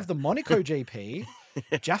 You have the Monaco GP,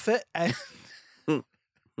 Jaffet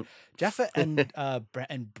and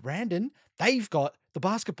Brandon. They've got the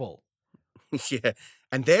basketball. Yeah,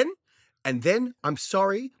 and then I'm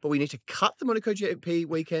sorry, but we need to cut the Monaco GP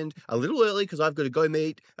weekend a little early because I've got to go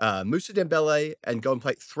meet Moussa Dembele and go and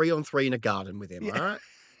play 3-on-3 in a garden with him. All right.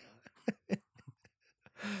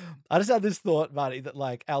 I just had this thought, Marty, that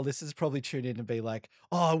like our listeners probably tune in and be like,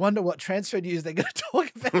 oh, I wonder what transfer news they're going to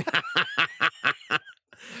talk about.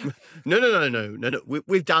 No.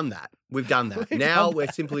 We've done that. We're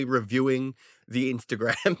simply reviewing the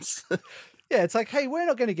Instagrams. Yeah, it's like, hey, we're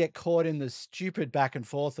not going to get caught in the stupid back and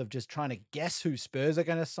forth of just trying to guess who Spurs are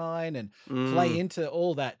going to sign and play into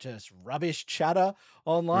all that just rubbish chatter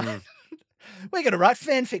online. We're going to write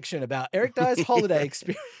fan fiction about Eric Dier's holiday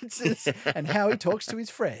experiences and how he talks to his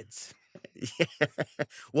friends. Yeah.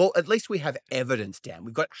 Well, at least we have evidence, Dan.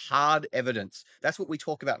 We've got hard evidence. That's what we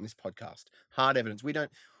talk about in this podcast. Hard evidence. We don't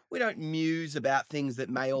muse about things that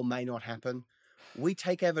may or may not happen. We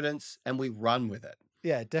take evidence and we run with it.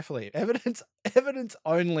 Yeah, definitely. Evidence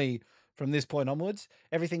only from this point onwards.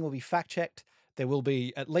 Everything will be fact checked. There will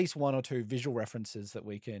be at least 1 or 2 visual references that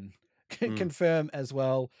we can confirm as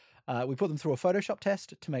well. We put them through a Photoshop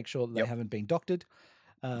test to make sure that they haven't been doctored.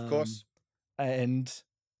 Of course. And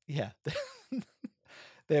yeah,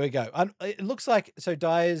 there we go. It looks like, so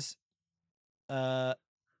Dyer's, that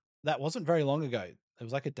wasn't very long ago. It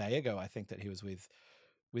was like a day ago, I think, that he was with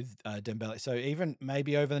Dembele. So even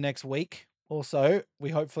maybe over the next week or so, we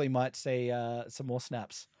hopefully might see some more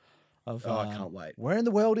snaps Of I can't wait. where in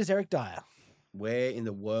the world is Eric Dier? Where in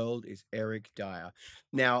the world is Eric Dier?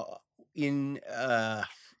 Now, in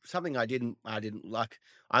something I didn't like.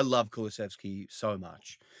 I love Kulusevski so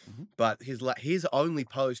much, but his only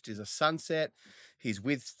post is a sunset. He's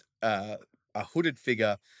with a hooded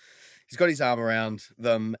figure. He's got his arm around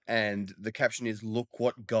them, and the caption is "Look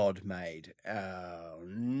what God made." Oh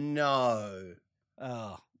no!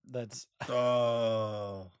 Oh, that's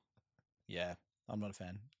Oh, yeah. I'm not a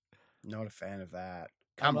fan. not a fan of that.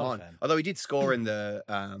 I'm Come not a on! fan. Although he did score in the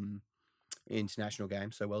international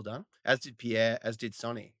game, so well done. As did Pierre, as did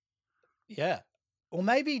Sonny. Yeah. Or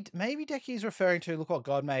maybe Decky's referring to look what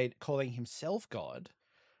God made, calling himself God,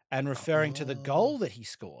 and referring to the goal that he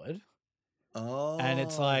scored. Oh. And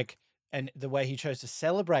it's like, and the way he chose to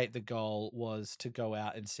celebrate the goal was to go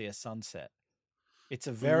out and see a sunset. It's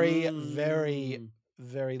a very, very,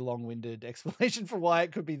 very long-winded explanation for why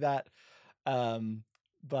it could be that.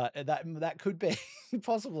 But that could be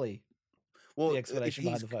possibly the explanation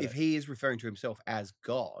behind the photo. If he is referring to himself as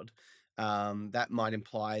God, that might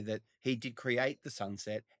imply that he did create the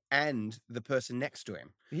sunset and the person next to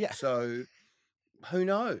him. Yeah. So who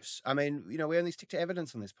knows? I mean, we only stick to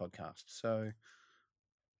evidence on this podcast. So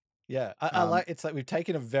yeah, I like it's like we've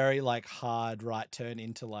taken a very like hard right turn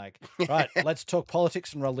into like right. Let's talk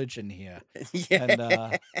politics and religion here, yeah.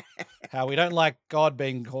 and how we don't like God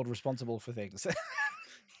being called responsible for things.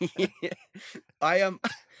 Yeah.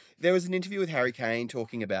 There was an interview with Harry Kane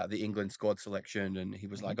talking about the England squad selection, and he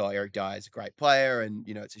was like, "Oh, Eric Dier is a great player, and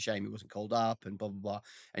it's a shame he wasn't called up, and blah blah blah."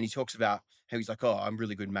 And he talks about how he's like, "Oh, I'm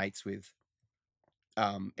really good mates with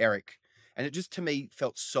Eric," and it just to me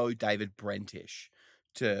felt so David Brentish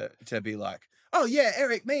to be like, "Oh yeah,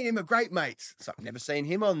 Eric, me and him are great mates." So I've never seen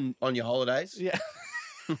him on your holidays. Yeah.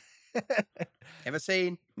 Ever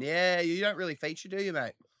seen? Yeah, you don't really feature, do you,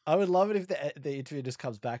 mate? I would love it if the interview just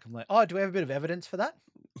comes back. I'm like, oh, do we have a bit of evidence for that?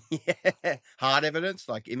 Yeah, hard evidence,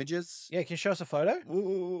 like images. Yeah, can you show us a photo?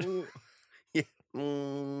 Ooh. Yeah.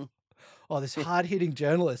 Mm. Oh, this hard-hitting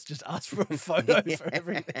journalist just asked for a photo for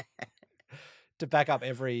everything to back up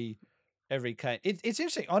every Kane. It's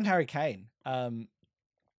interesting on Harry Kane,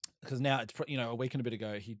 because now it's a week and a bit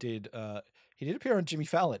ago he did appear on Jimmy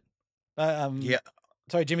Fallon. Yeah.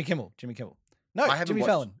 Sorry, Jimmy Kimmel. No, Jimmy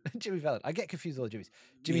Fallon. Jimmy Fallon. I get confused with all the Jimmys.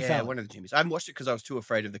 Jimmy Fallon. One of the Jimmys. I haven't watched it because I was too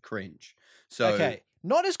afraid of the cringe. So okay,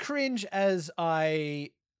 not as cringe as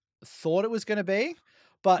I thought it was going to be,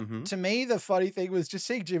 but to me the funny thing was just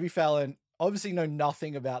seeing Jimmy Fallon obviously know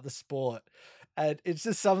nothing about the sport, and it's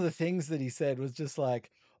just some of the things that he said was just like,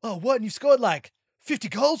 "Oh, what? And you scored like 50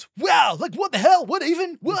 goals? Wow! Like what the hell? What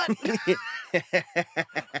even? What?"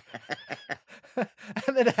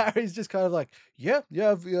 And then Harry's just kind of like, yeah,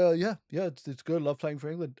 it's good. I love playing for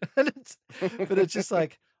England. But it's just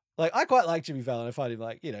like I quite like Jimmy Fallon. I find him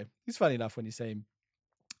like, he's funny enough when you see him.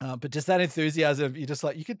 But just that enthusiasm, you just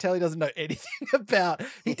like, you can tell he doesn't know anything about,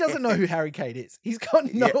 he doesn't know who Harry Kane is. He's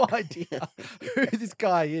got no idea who this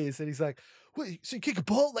guy is. And he's like, "Wait, so you kick a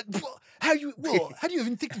ball? Like, what? How do you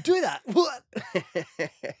even think to do that? What?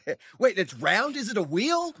 Wait, it's round? Is it a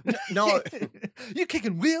wheel? No. You're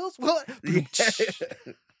kicking wheels? What?" It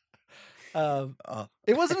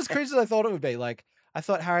wasn't as cringe as I thought it would be. Like, I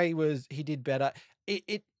thought he did better.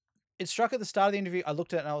 It struck at the start of the interview. I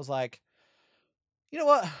looked at it and I was like, you know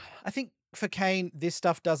what? I think for Kane, this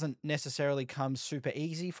stuff doesn't necessarily come super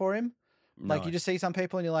easy for him. No. Like, you just see some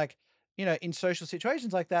people and you're like, in social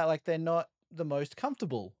situations like that, like they're not the most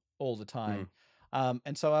comfortable all the time.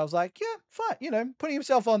 And so I was like, yeah, fine. Putting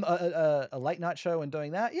himself on a late night show and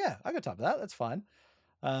doing that. Yeah, I got time for that. That's fine.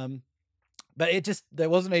 But there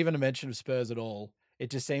wasn't even a mention of Spurs at all. It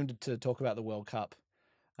just seemed to talk about the World Cup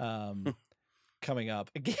coming up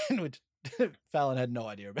again, which Fallon had no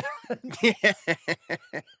idea about.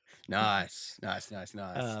 Nice.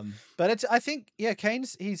 But I think,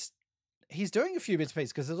 Kane's, he's doing a few bits and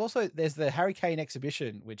pieces, because there's the Harry Kane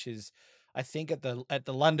exhibition, which is, I think, at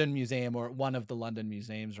the London Museum, or at one of the London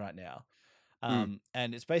museums right now. And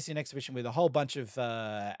it's basically an exhibition with a whole bunch of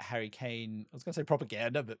Harry Kane, I was going to say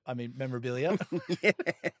propaganda, but I mean memorabilia. Yeah.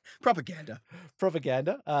 Propaganda.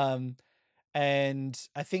 And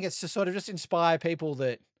I think it's to sort of just inspire people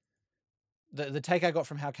that the take I got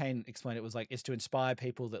from how Kane explained it was like, is to inspire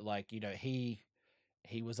people that, like, he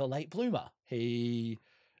was a late bloomer. He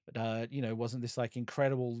wasn't this like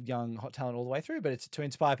incredible young hot talent all the way through, but it's to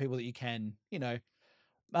inspire people that you can,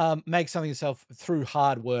 make something yourself through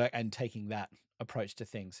hard work and taking that approach to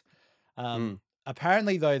things.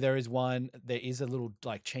 Apparently though, there is a little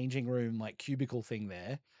like changing room, like cubicle thing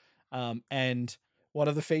there. And one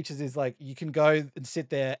of the features is like, you can go and sit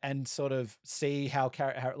there and sort of see how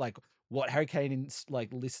like what Harry Kane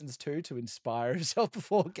listens to inspire himself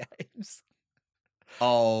before games.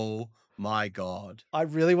 Oh my God. I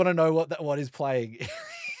really want to know what is playing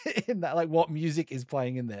in that, like what music is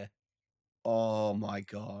playing in there. Oh my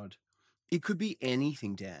God. It could be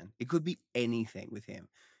anything, Dan. It could be anything with him.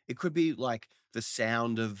 It could be like the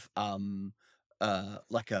sound of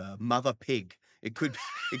like a mother pig. It could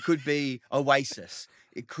be Oasis.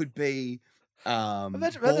 It could be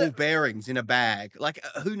ball bearings in a bag. Like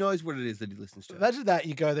who knows what it is that he listens to. Imagine that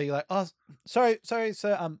you go there, you're like, oh, sorry,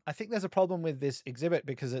 sir. I think there's a problem with this exhibit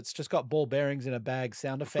because it's just got ball bearings in a bag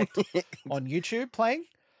sound effect on YouTube playing.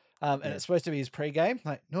 And it's supposed to be his pre-game.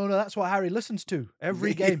 Like, no, that's what Harry listens to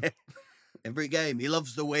every game. Yeah. Every game. He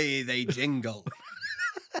loves the way they jingle.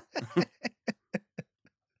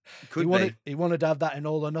 He wanted to have that in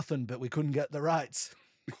All or Nothing, but we couldn't get the rights.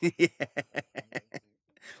 Yeah.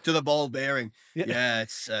 To the ball bearing. Yeah,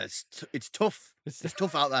 it's tough. It's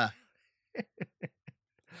tough out there.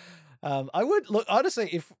 I would look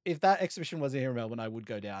honestly if that exhibition was here in Melbourne, I would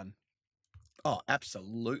go down. Oh,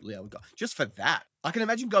 absolutely, I would go just for that. I can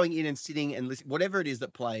imagine going in and sitting and listening. Whatever it is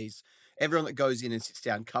that plays, everyone that goes in and sits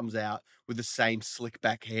down comes out with the same slick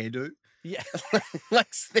back hairdo. Yeah,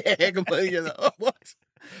 like there, completely. Oh, what?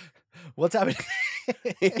 What's happening?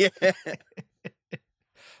 Yeah.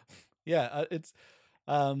 Yeah, it's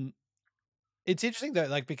interesting though,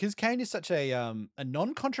 like because Kane is such a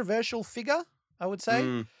non-controversial figure, I would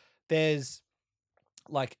say. There's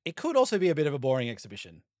like it could also be a bit of a boring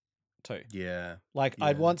exhibition too. Yeah. Like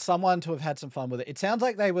I'd want someone to have had some fun with it. It sounds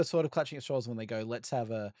like they were sort of clutching at straws when they go, let's have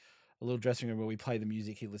a little dressing room where we play the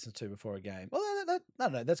music he listens to before a game. Well, I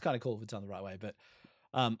don't know. That's kind of cool if it's done the right way. But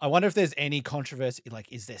I wonder if there's any controversy.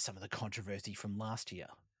 Like, is there some of the controversy from last year?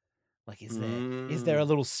 Like, is there a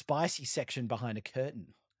little spicy section behind a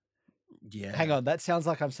curtain? Yeah. Hang on. That sounds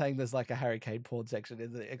like I'm saying there's like a Harry Kane porn section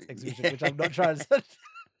in the exhibition, which I'm not trying to.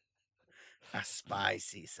 A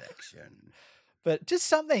spicy section. But just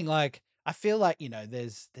something like, I feel like,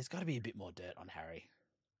 there's got to be a bit more dirt on Harry.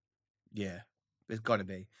 Yeah. There's got to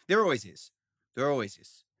be. There always is.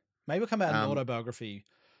 Maybe we'll come out an autobiography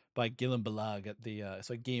by Guillaume Ballag at the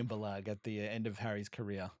end of Harry's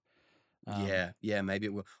career. Yeah, maybe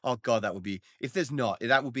it will. Oh God, that would be, if there's not,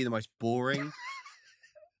 that would be the most boring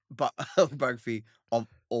but autobiography of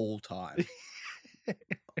all time.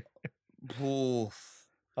 Oof.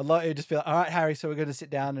 I'd like to just be like, all right, Harry, so we're going to sit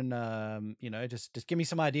down and, just give me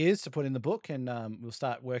some ideas to put in the book and we'll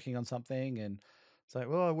start working on something. And it's like,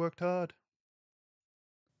 well, I worked hard.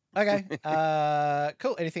 Okay.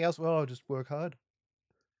 Cool. Anything else? Well, I'll just work hard.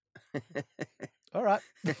 All right.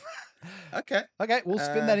 Okay. We'll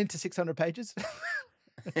spin that into 600 pages.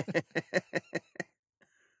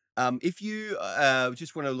 If you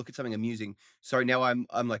just want to look at something amusing, sorry, now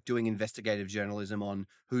I'm like doing investigative journalism on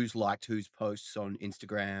who's liked whose posts on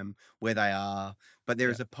Instagram, where they are. But there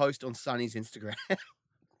is a post on Sonny's Instagram.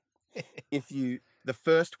 The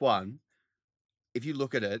first one, if you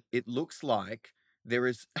look at it, it looks like there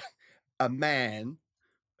is a man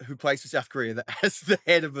who plays for South Korea that has the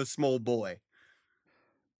head of a small boy.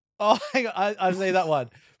 Oh, hang on, I've seen that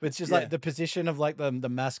one. But it's just like the position of like the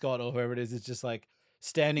mascot or whoever it is just like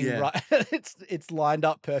standing right. It's lined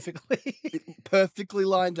up perfectly. Perfectly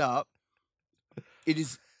lined up. It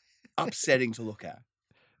is upsetting to look at.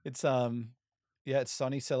 It's it's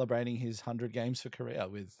Sonny celebrating his 100 games for Korea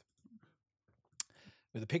with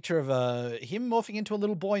a picture of him morphing into a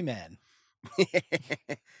little boy man.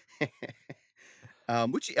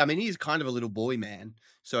 Which, I mean, he is kind of a little boy man,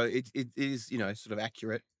 so it is, sort of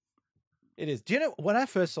accurate. It is. Do you know, when I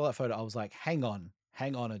first saw that photo, I was like, hang on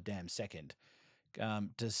a damn second.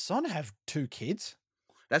 Does Son have 2 kids?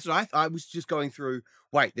 That's what I was just going through.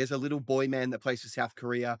 Wait, there's a little boy man that plays for South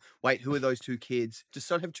Korea. Wait, who are those 2 kids? Does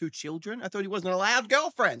Son have 2 children? I thought he wasn't allowed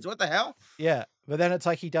girlfriends. What the hell? Yeah, but then it's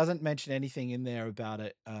like he doesn't mention anything in there about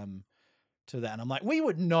it to that. And I'm like, we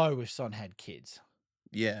would know if Son had kids.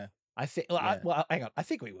 Yeah. I think. Hang on. I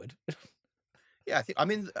think we would. Yeah,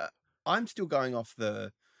 I'm still going off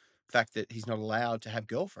the fact that he's not allowed to have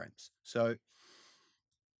girlfriends. So,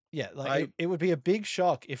 yeah, it would be a big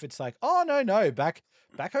shock if it's like, oh no, back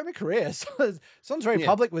home in Korea, Son's very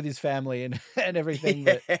public with his family and everything,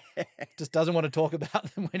 but just doesn't want to talk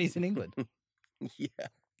about them when he's in England. Yeah.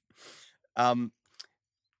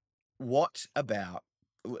 What about?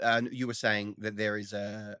 You were saying that there is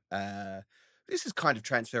this is kind of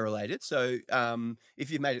transfer related. So if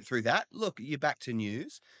you made it through that, look, you're back to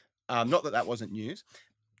news. Not that wasn't news.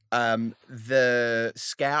 The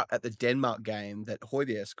scout at the Denmark game that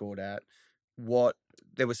Højbjerg scored at,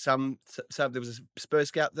 there was there was a Spurs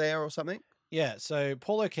scout there or something? Yeah, so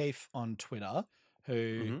Paul O'Keefe on Twitter,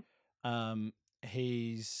 who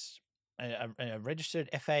He's a registered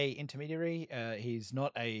FA intermediary. He's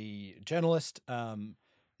not a journalist,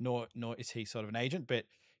 nor is he sort of an agent, but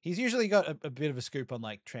he's usually got a bit of a scoop on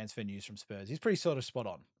like transfer news from Spurs. He's pretty sort of spot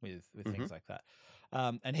on with things like that.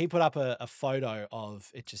 And he put up a photo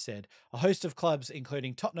of, it just said, a host of clubs,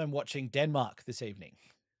 including Tottenham, watching Denmark this evening.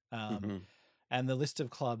 And the list of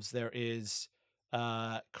clubs, there is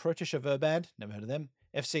Krotische Verband, never heard of them,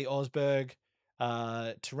 FC Augsburg,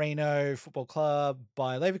 Torino Football Club,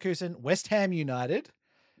 Bayer Leverkusen, West Ham United,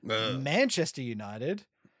 Manchester United,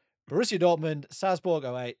 Borussia Dortmund, Salzburg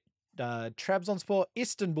 08, Trabzonspor,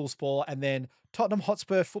 Istanbulspor, and then Tottenham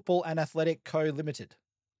Hotspur Football and Athletic Co. Limited.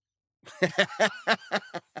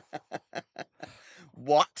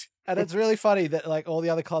 What? And it's really funny that like all the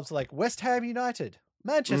other clubs are like West Ham United,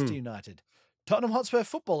 Manchester United, Tottenham Hotspur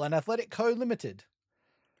Football and Athletic Co. Limited.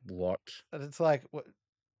 What? And it's like, what,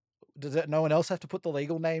 does it, no one else have to put the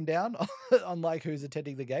legal name down on like who's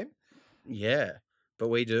attending the game? Yeah, but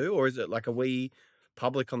we do, or is it like, are we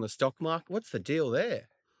public on the stock market? What's the deal there?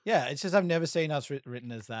 Yeah, it's just I've never seen us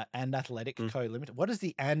written as that and Athletic Co. Limited. What is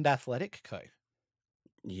the and Athletic Co.?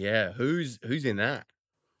 Yeah, who's in that?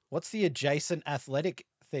 What's the adjacent athletic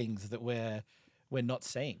things that we're not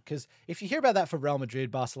seeing? Because if you hear about that for Real Madrid,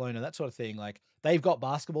 Barcelona, that sort of thing, like they've got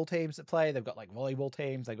basketball teams that play, they've got like volleyball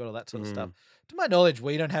teams, they've got all that sort of stuff. To my knowledge,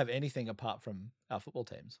 we don't have anything apart from our football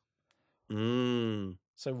teams.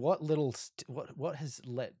 So what little what has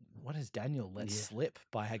Daniel let slip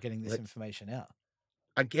by getting this information out?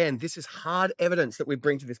 Again, this is hard evidence that we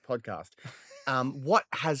bring to this podcast. What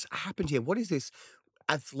has happened here? What is this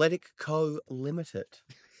Athletic Co. Limited?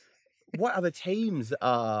 What other teams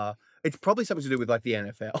are? It's probably something to do with like the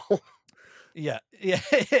NFL. Yeah,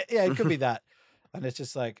 it could be that. And it's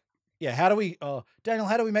just like, yeah, Daniel,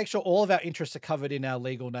 how do we make sure all of our interests are covered in our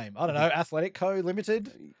legal name? I don't know, Athletic Co.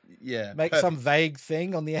 Limited? Yeah. Make some vague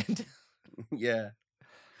thing on the end. Yeah.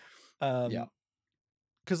 Yeah.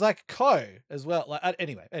 Because like Co as well. Like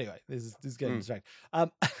anyway, this is getting distracted.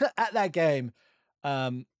 At that game,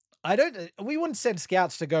 we wouldn't send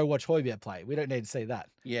scouts to go watch Højbjerg play. We don't need to see that.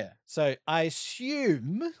 Yeah. So I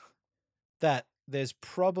assume that there's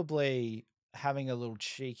probably having a little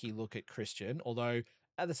cheeky look at Christian, although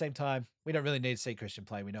at the same time, we don't really need to see Christian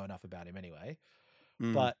play. We know enough about him anyway.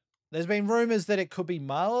 But there's been rumors that it could be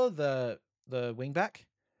Marla, the wingback,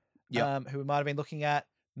 who we might have been looking at.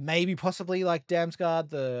 Maybe possibly like Damsgaard,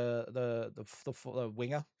 the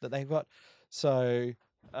winger that they've got. So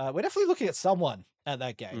we're definitely looking at someone at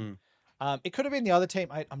that game. It could have been the other team.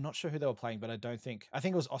 I'm not sure who they were playing, but I think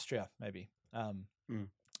it was Austria, maybe.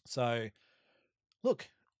 So look,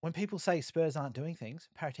 when people say Spurs aren't doing things,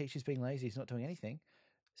 Paratici's being lazy, he's not doing anything.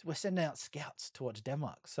 So we're sending out scouts to watch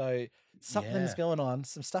Denmark. So something's going on.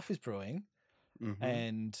 Some stuff is brewing.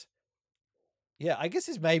 And yeah, I guess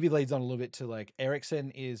this maybe leads on a little bit to like Eriksen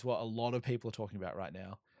is what a lot of people are talking about right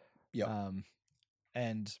now.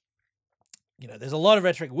 And you know, there's a lot of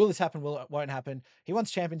rhetoric. Will this happen? Will it won't happen? He wants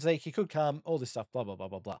Champions League. He could come. All this stuff. Blah blah blah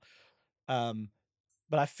blah blah.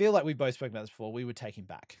 But I feel like we both spoke about this before. We would take him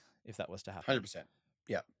back if that was to happen. 100%.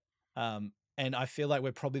 Yeah. And I feel like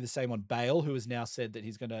we're probably the same on Bale, who has now said that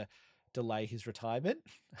he's going to delay his retirement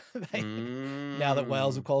now that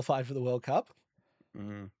Wales have qualified for the World Cup.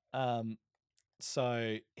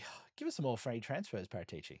 So give us some more free transfers,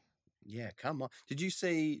 Paratici. Yeah, come on. Did you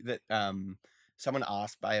see that someone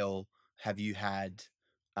asked Bale, have you had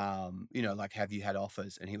have you had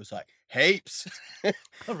offers? And he was like, heaps.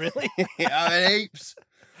 Oh, really? Heaps.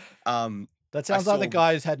 That sounds like the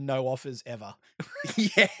guy who's had no offers ever.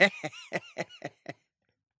 Yeah.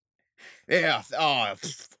 Yeah.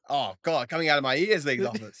 Oh, God, coming out of my ears, these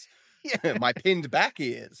offers. My pinned back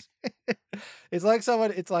ears. It's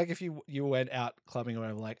like if you went out clubbing or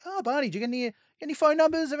whatever, like, oh, Barney, do you get any phone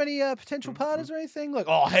numbers of any potential partners or anything? Like,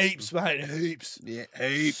 oh, heaps, mate, heaps. Yeah,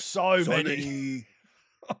 heaps. So many.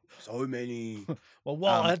 So many. Well,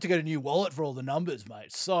 I have to get a new wallet for all the numbers,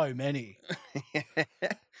 mate. So many.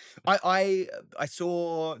 I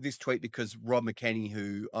saw this tweet because Rob McKennie,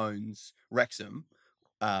 who owns Wrexham,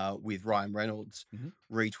 with Ryan Reynolds,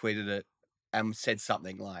 retweeted it and said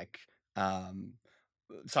something like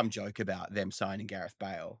some joke about them signing Gareth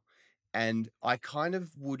Bale. And I kind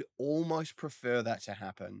of would almost prefer that to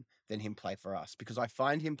happen than him play for us, because I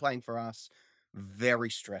find him playing for us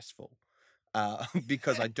very stressful.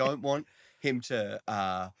 Because I don't want him to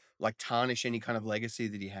tarnish any kind of legacy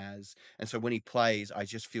that he has. And so when he plays, I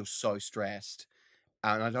just feel so stressed.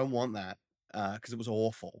 And I don't want that because it was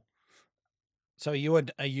awful. So are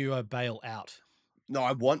you a Bale out? No,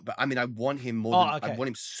 I want him more Oh, than I okay. want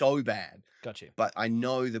him so bad. Got you. But I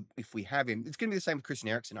know that if we have him, it's going to be the same with Christian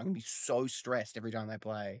Eriksen. I'm going to be so stressed every time they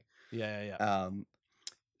play. Yeah.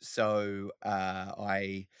 So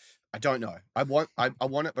I don't know. I want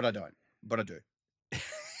it, but I don't. But I do.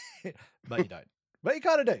 But you don't. But you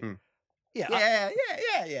kind of do. Hmm. Yeah.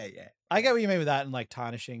 Yeah. I get what you mean with that and like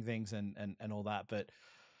tarnishing things and all that, but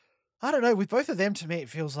I don't know. With both of them, to me, it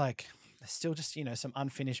feels like there's still just some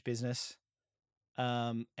unfinished business.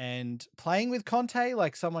 And playing with Conte,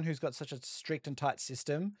 like someone who's got such a strict and tight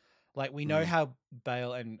system, like we know how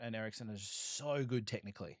Bale and Ericsson are so good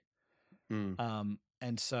technically.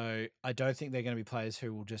 And so I don't think they're going to be players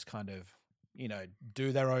who will just kind of,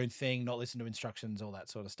 do their own thing, not listen to instructions, all that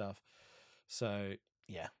sort of stuff. So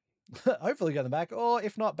yeah, hopefully get them back. Or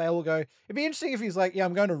if not, Bale will go. It'd be interesting if he's like, yeah,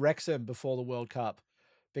 I'm going to Wrexham before the World Cup.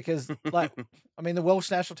 Because, like, I mean, the Welsh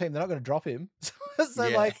national team, they're not going to drop him.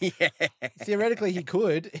 Theoretically, he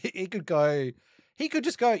could go, he could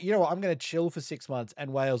just go, you know what, I'm going to chill for 6 months,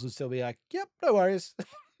 and Wales would still be like, yep, no worries.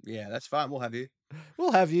 Yeah, that's fine. We'll have you.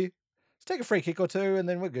 Let's take a free kick or two, and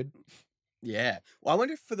then we're good. Yeah. Well, I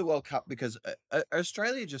wonder if for the World Cup, because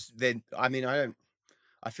Australia just then,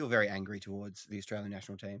 I feel very angry towards the Australian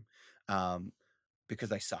national team because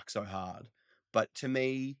they suck so hard. But to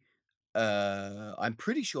me, I'm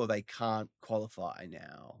pretty sure they can't qualify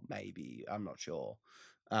now. Maybe I'm not sure,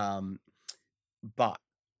 but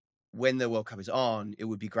when the World Cup is on, it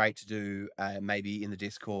would be great to do maybe in the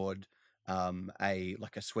Discord a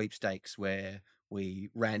sweepstakes where we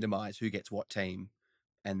randomize who gets what team,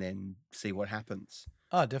 and then see what happens.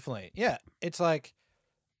 Oh, definitely, yeah. It's like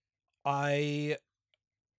I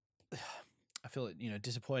feel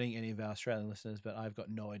disappointing any of our Australian listeners, but I've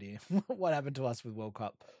got no idea what happened to us with World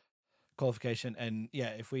Cup qualification. And yeah,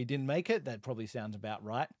 if we didn't make it, that probably sounds about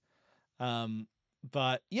right.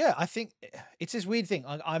 But yeah, I think it's this weird thing.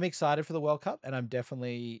 I'm excited for the World Cup, and I'm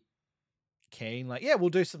definitely keen. Like, yeah, we'll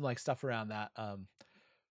do some like stuff around that on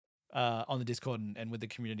the Discord and with the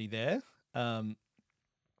community there.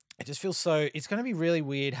 It just feels it's going to be really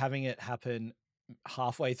weird having it happen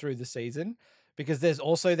halfway through the season, because there's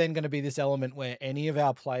also then going to be this element where any of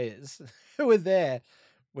our players who are there,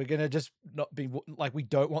 we're going to just not be like, we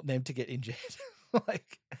don't want them to get injured.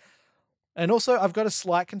 And also I've got a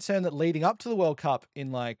slight concern that leading up to the World Cup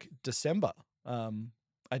in like December,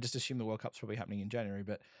 I just assume the World Cup's probably happening in January,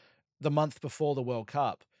 but the month before the World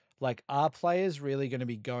Cup, like, are players really going to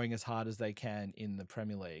be going as hard as they can in the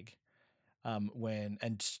Premier League?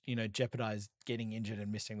 Jeopardize getting injured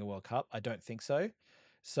and missing the World Cup? I don't think so.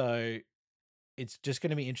 So it's just going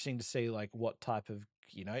to be interesting to see like what type of,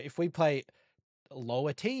 if we play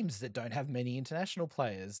lower teams that don't have many international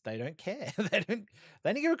players, they don't care. they don't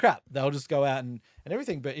give a crap. They'll just go out and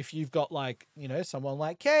everything. But if you've got like, someone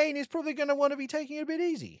like Kane is probably going to want to be taking it a bit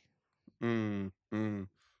easy.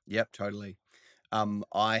 Yep, totally.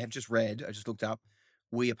 I just looked up,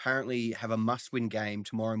 we apparently have a must-win game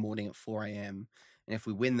tomorrow morning at 4 a.m. And if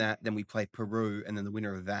we win that, then we play Peru, and then the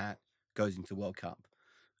winner of that goes into the World Cup.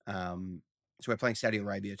 So we're playing Saudi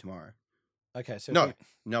Arabia tomorrow. Okay, so no,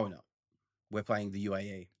 we're not. We're playing the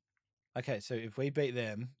UAE. Okay, so if we beat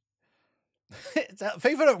them,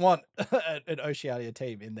 FIFA don't want an Oceania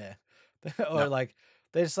team in there. Or like,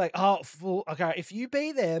 they're just like, okay, if you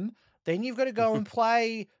beat them, then you've got to go and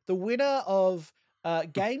play the winner of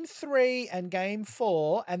game 3 and game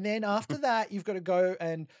 4, and then after that, you've got to go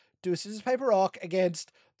and do a scissors, paper, rock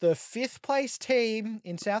against the 5th place team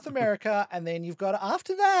in South America, and then you've got to,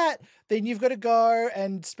 after that, then you've got to go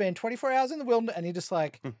and spend 24 hours in the wilderness, and you're just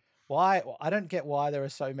like, why? I don't get why there are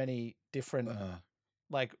so many different,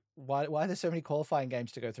 why are there so many qualifying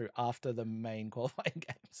games to go through after the main qualifying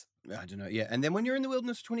games? I don't know. Yeah. And then when you're in the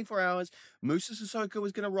wilderness for 24 hours, Musa Sissoko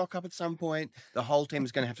was going to rock up at some point. The whole team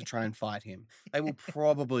is going to have to try and fight him. They will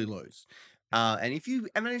probably lose. And if you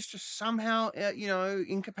manage to somehow,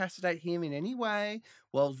 incapacitate him in any way,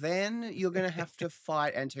 well, then you're going to have to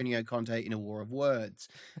fight Antonio Conte in a war of words.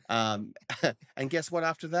 And guess what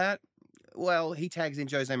after that? Well, he tags in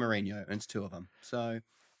Jose Mourinho, and it's 2 of them. So,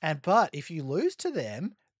 but if you lose to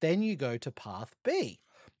them, then you go to Path B.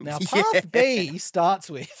 Now, Path B starts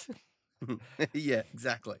with... yeah,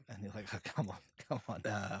 exactly. And you're like, oh, come on.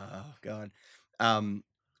 Oh, God.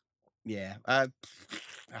 Yeah. I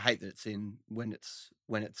hate that it's in when it's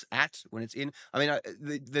in. I mean,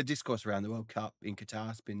 the discourse around the World Cup in Qatar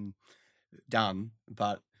has been done,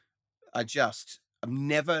 but I've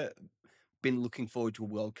never been looking forward to a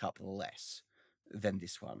World Cup less than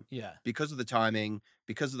this one. Yeah. Because of the timing,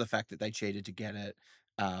 because of the fact that they cheated to get it,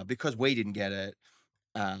 because we didn't get it,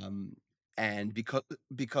 and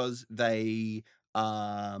because they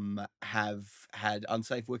have had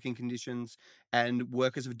unsafe working conditions, and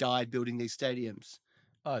workers have died building these stadiums.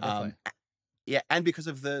 Oh, definitely. Yeah, and because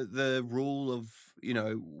of the rule of,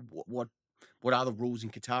 what are the rules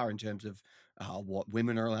in Qatar in terms of what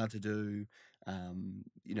women are allowed to do,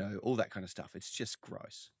 all that kind of stuff. It's just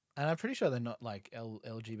gross. And I'm pretty sure they're not like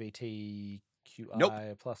LGBTQI Nope.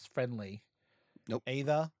 plus friendly Nope.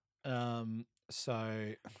 either.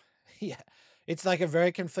 So yeah, it's like a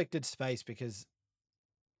very conflicted space because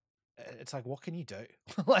it's like, what can you do?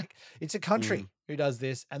 Like, it's a country who does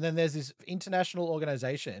this, and then there's this international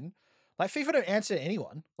organization. Like, FIFA don't answer to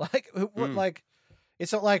anyone. Like, what? Like,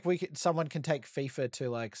 it's not like someone can take FIFA to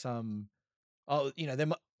like some. Oh,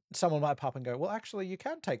 someone might pop and go, well, actually, you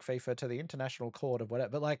can take FIFA to the international court of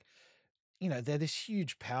whatever. But like, they're this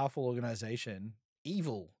huge, powerful organization,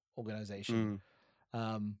 evil organization.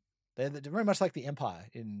 They're very much like the Empire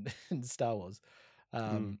in Star Wars.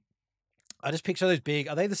 I just picture those big.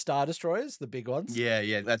 Are they the Star Destroyers, the big ones?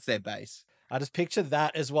 Yeah, that's their base. I just picture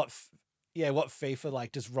that as what FIFA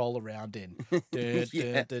like just roll around in.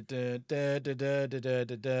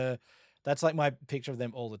 That's like my picture of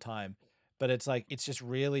them all the time. But it's like it's just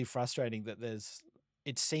really frustrating that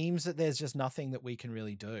it seems that there's just nothing that we can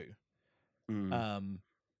really do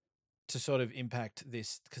to sort of impact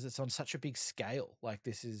this, because it's on such a big scale. Like,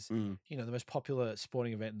 this is the most popular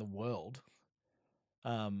sporting event in the world.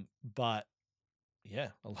 But yeah,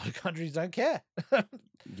 a lot of countries don't care.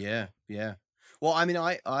 Yeah. Well, I mean,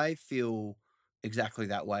 I feel exactly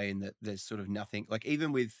that way, in that there's sort of nothing, like,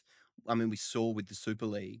 even with, we saw with the Super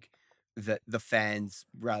League that the fans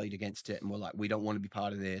rallied against it and were like, we don't want to be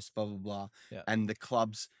part of this, blah, blah, blah. Yeah. And the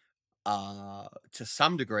clubs are, to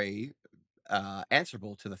some degree,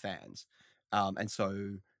 answerable to the fans. And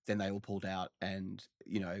so then they all pulled out, and,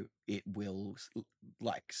 it will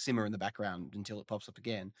like simmer in the background until it pops up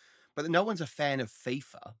again. But no one's a fan of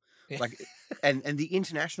FIFA. Like, and the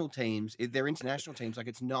international teams, they're international teams. Like,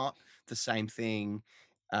 it's not the same thing.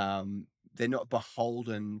 They're not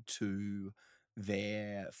beholden to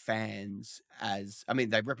their fans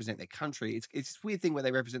they represent their country. It's this weird thing where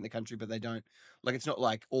they represent the country, but they don't, like, it's not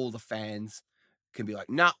like all the fans can be like,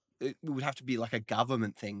 nah, it would have to be like a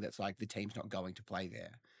government thing that's like, the team's not going to play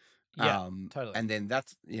there. Yeah, totally. And then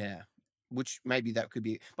which maybe that could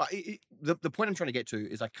be, but the point I'm trying to get to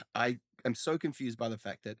is, like, I am so confused by the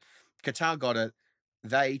fact that Qatar got it,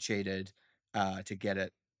 they cheated to get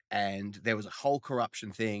it, and there was a whole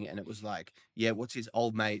corruption thing, and it was like, yeah, what's his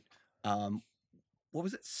old mate? What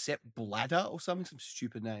was it? Sepp Blatter or something? Some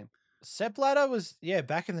stupid name. Sepp Blatter was,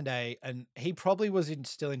 back in the day, and he probably was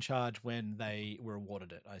still in charge when they were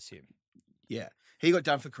awarded it, I assume. Yeah. He got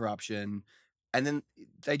done for corruption, and then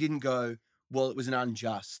they didn't go, well, it was an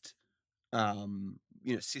unjust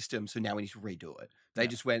system, so now we need to redo it. They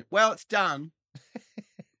just went, well, it's done.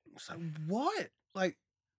 So what? Like,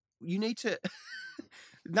 you need to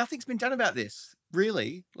nothing's been done about this,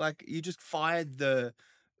 really. Like, you just fired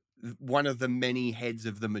one of the many heads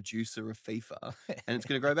of the Medusa of FIFA, and it's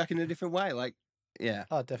going to grow back in a different way. Like, yeah.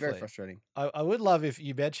 Oh, definitely. Very frustrating. I would love if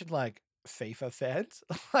you mentioned like FIFA fans.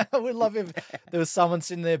 I would love if there was someone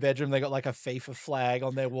sitting in their bedroom, they got like a FIFA flag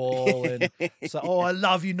on their wall, and so, I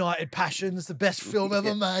love United Passions, the best film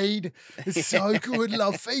ever made. It's so good.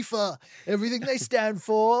 Love FIFA, everything they stand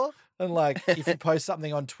for. And like, if you post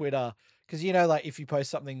something on Twitter, because like, if you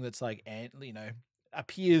post something that's like,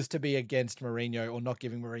 appears to be against Mourinho or not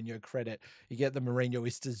giving Mourinho credit, you get the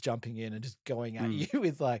Mourinhoistas jumping in and just going at you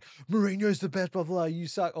with like, Mourinho's the best, blah, blah, you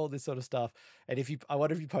suck, all this sort of stuff. And I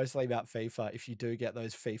wonder if you post something about FIFA, if you do get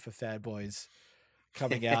those FIFA fanboys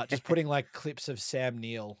coming out, just putting like clips of Sam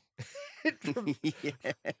Neill from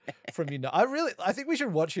I think we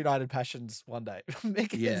should watch United Passions one day.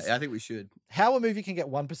 Yeah, I think we should. How a movie can get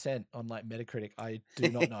 1% on like Metacritic, I do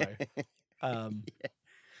not know.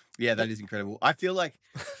 Yeah, that is incredible. I feel like,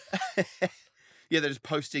 they're just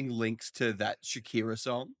posting links to that Shakira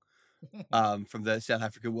song from the South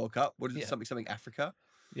Africa World Cup. What is it? Something Africa?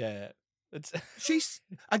 Yeah. She's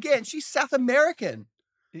South American.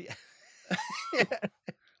 Yeah.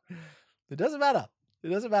 It doesn't matter.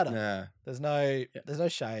 Nah. There's no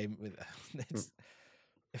shame with it.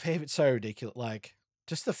 It's so ridiculous. Like,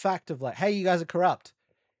 just the fact of like, hey, you guys are corrupt.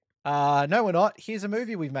 No, we're not. Here's a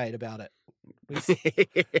movie we've made about it.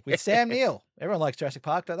 With Sam Neill. Everyone likes Jurassic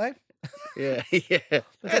Park, don't they? Yeah.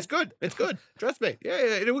 It's good. It's good. Trust me. Yeah,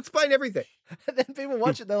 it'll explain everything. And then people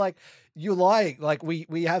watch it, they're like, you're lying. Like,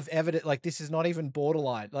 we have evidence. Like, this is not even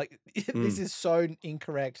borderline. Like, this is so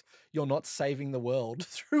incorrect. You're not saving the world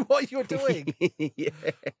through what you're doing.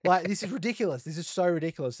 Like, this is ridiculous. This is so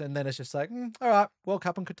ridiculous. And then it's just like, all right, World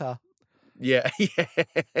Cup in Qatar. Yeah.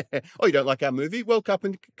 Oh, you don't like our movie? World Cup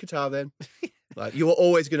in Qatar then. Like, you were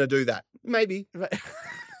always going to do that. Maybe.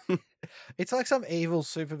 It's like some evil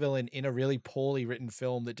supervillain in a really poorly written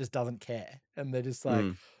film that just doesn't care. And they're just like,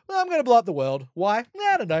 well, I'm going to blow up the world. Why?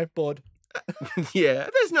 I don't know. Bored. Yeah,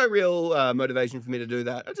 there's no real motivation for me to do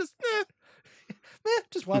that. I just,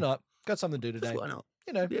 just why not? Got something to do today. Just why not?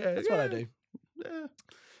 That's what I do. Yeah.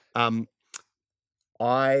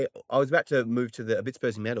 I was about to move to the A Bit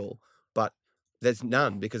Spursy Medal, but there's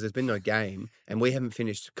none because there's been no game, and we haven't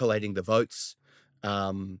finished collating the votes,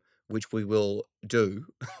 which we will do.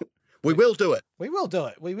 We will do it. We will do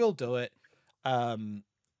it. Over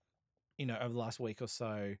the last week or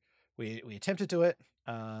so, we attempted to do it.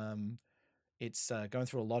 It's going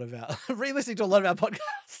through a lot of our re-listening to a lot of our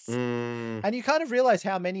podcasts, and you kind of realize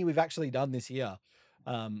how many we've actually done this year.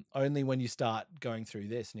 Only when you start going through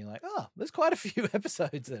this, and you're like, oh, there's quite a few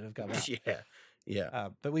episodes that have come out. Yeah.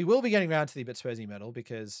 But we will be getting around to the A Bit Spursy medal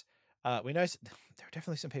because we know there are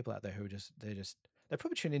definitely some people out there who they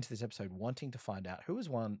probably tuned into this episode wanting to find out who has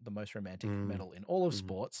won the most romantic medal in all of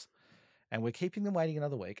sports, and we're keeping them waiting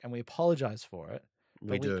another week, and we apologize for it.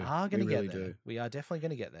 But we are going to get there. We are definitely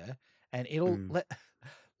going to get there, and it'll let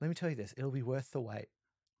me tell you this: it'll be worth the wait.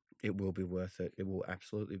 It will be worth it. It will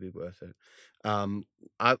absolutely be worth it.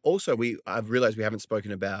 I've realized we haven't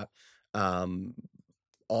spoken about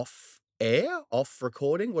off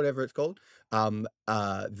recording, whatever it's called.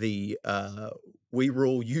 The We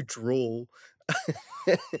Rule, You Drool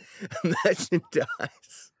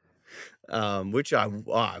merchandise, which I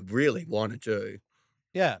really want to do.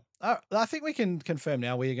 Yeah, I think we can confirm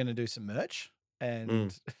now we're going to do some merch,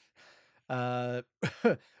 and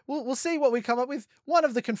we'll see what we come up with. One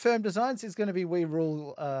of the confirmed designs is going to be We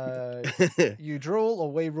Rule You Drool, or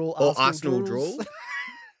We Rule Arsenal Drool.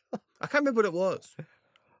 I can't remember what it was.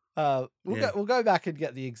 We'll go back and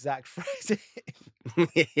get the exact phrasing.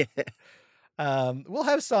 We'll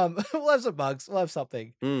have some bugs. We'll have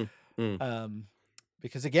something.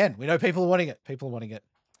 Because again, we know people are wanting it.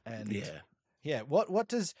 And what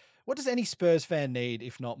does any Spurs fan need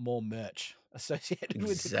if not more merch associated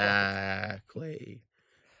with the club?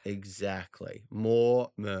 Exactly. More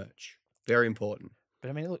merch. Very important. But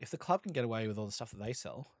I mean, look, if the club can get away with all the stuff that they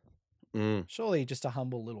sell, surely just a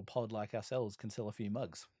humble little pod like ourselves can sell a few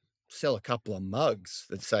mugs. Sell a couple of mugs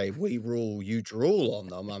that say "We Rule, You Drool" on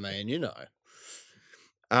them. I mean,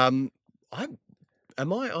 I'm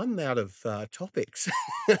out of topics.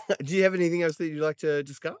 Do you have anything else that you'd like to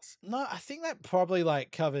discuss? No, I think that probably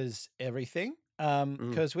covers everything.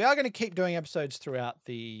 Because we are going to keep doing episodes throughout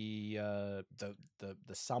the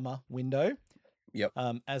summer window. Yep.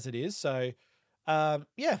 As it is. So,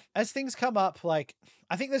 as things come up, I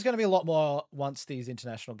think there's going to be a lot more once these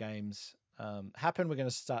international games happen. We're going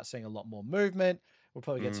to start seeing a lot more movement. We'll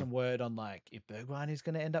probably get some word on if Bergwijn is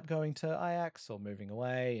going to end up going to Ajax or moving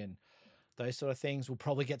away and those sort of things. We'll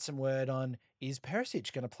probably get some word on, is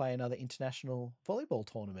Perisic going to play another international volleyball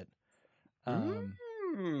tournament?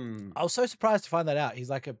 I was so surprised to find that out. He's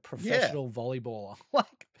like a professional volleyballer,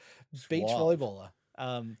 beach volleyballer.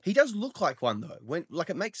 He does look like one though.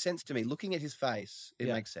 It makes sense to me. Looking at his face, it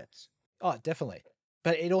makes sense. Oh, definitely.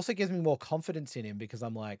 But it also gives me more confidence in him because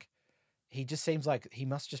I'm like, he just seems like he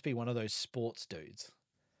must just be one of those sports dudes.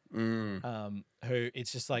 Who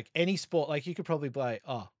it's just any sport, you could probably play,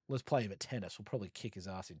 let's play him at tennis. We'll probably kick his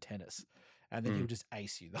ass in tennis. And then he'll just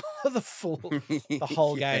ace you the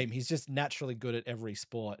whole game. He's just naturally good at every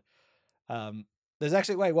sport. There's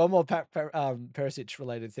actually, one more Perisic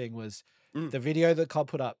related thing was the video that Cobb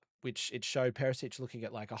put up, which it showed Perisic looking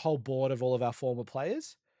at a whole board of all of our former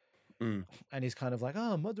players. And he's kind of like,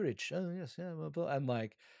 oh, Modric. Oh, yes. Yeah. Blah, blah. And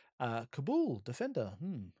Kabul, defender.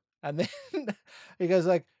 And then he goes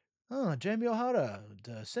Jamie O'Hara,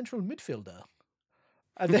 the central midfielder.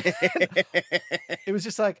 And then it was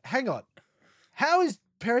just hang on. How is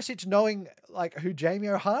Perisic knowing who Jamie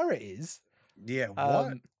O'Hara is? Yeah,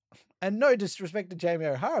 what? And no disrespect to Jamie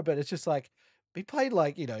O'Hara, but it's just he played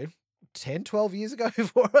 10, 12 years ago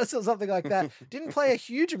for us or something like that. Didn't play a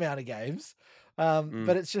huge amount of games.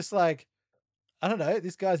 But it's just I don't know,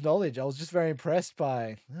 this guy's knowledge. I was just very impressed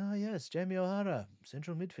by, oh yes, Jamie O'Hara,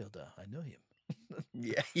 central midfielder. I know him.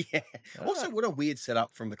 Yeah. Also, what a weird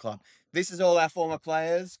setup from the club. This is all our former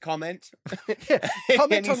players. Comment.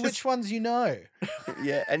 Comment on which ones you know.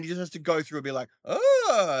 Yeah, and he just has to go through and be like,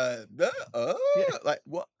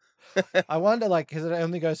 what? I wonder, because it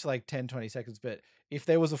only goes for 10, 20 seconds, but if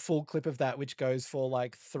there was a full clip of that which goes for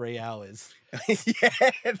 3 hours.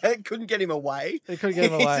 Yeah, they couldn't get him away. They couldn't get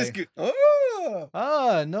him away. He's just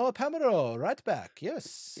Noah Pamero, right back.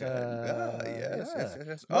 Yes. Yes.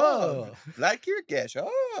 Yeah. Oh, like your guess.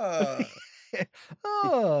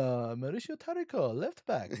 Oh, Mauricio Tarico, left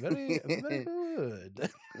back. Very, very good.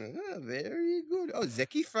 Very good. Oh,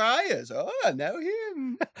 Zeki Friars. Oh, I know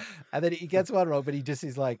him. And then he gets one wrong, but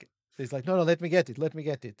he's like, no, let me get it. Let me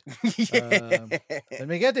get it. Yeah. Let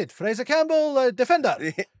me get it. Fraser Campbell, defender.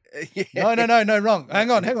 Yeah. No, wrong. Hang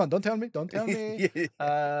on. Don't tell me.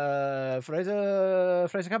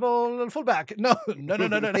 Fraser Campbell, fullback. No.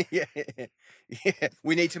 Yeah.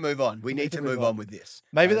 We need to move on. We need to move on with this.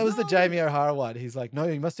 Maybe that was the Jamie O'Hara one. He's like, no,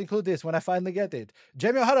 you must include this when I finally get it.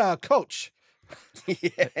 Jamie O'Hara, coach.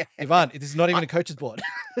 Yeah. Ivan, this is not even a coach's board.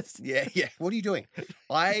 Yeah. What are you doing?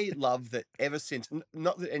 I love that ever since,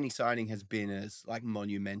 not that any signing has been as like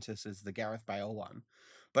monumentous as the Gareth Bale one,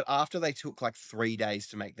 but after they took like 3 days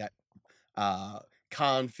to make that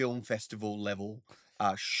Cannes Film Festival level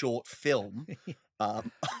short film of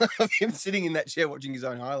him sitting in that chair watching his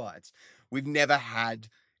own highlights, we've never had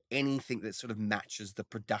anything that sort of matches the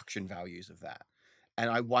production values of that. And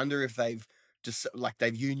I wonder if they've just like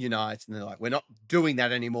they've unionized and they're like, we're not doing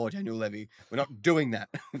that anymore, Daniel Levy. We're not doing that.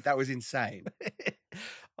 That was insane.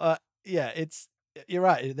 Yeah, you're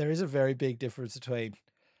right. There is a very big difference between,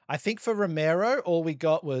 I think for Romero, all we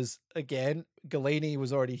got was, again, Galini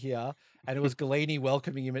was already here and it was Galini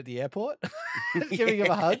welcoming him at the airport, giving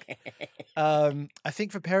him a hug. I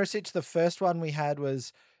think for Perisic, the first one we had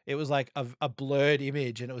was, it was like a blurred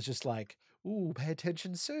image and it was just like, ooh, pay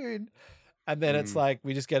attention soon. And then it's like,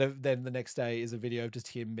 we just get then the next day is a video of just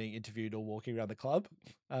him being interviewed or walking around the club.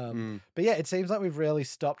 But yeah, it seems like we've really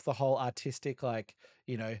stopped the whole artistic, like,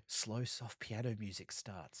 slow, soft piano music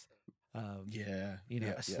starts. A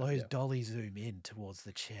slow dolly zoom in towards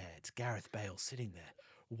the chair. It's Gareth Bale sitting there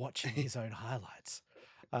watching his own highlights.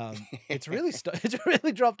 It's really it's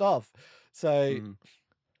really dropped off. So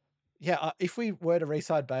yeah, if we were to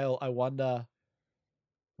re-sign Bale, I wonder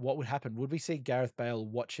what would happen. Would we see Gareth Bale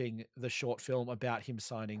watching the short film about him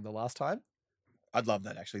signing the last time? I'd love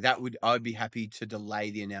that, actually. I would be happy to delay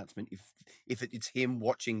the announcement if it's him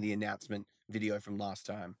watching the announcement video from last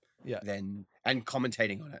time. Yeah. Then and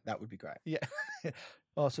commentating on it. That would be great. Yeah.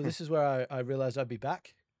 Oh, so this is where I realized I'd be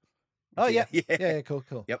back. Oh yeah. Yeah, cool.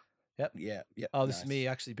 Yep. Yeah. Yeah. Oh, this is me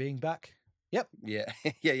actually being back. Yep. Yeah.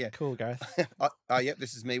 Yeah. Cool, Gareth. Yep.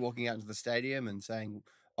 This is me walking out into the stadium and saying,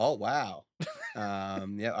 "Oh wow."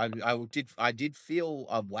 Yeah, I did feel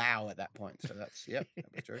a wow at that point. So that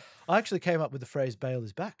was true. I actually came up with the phrase "Bale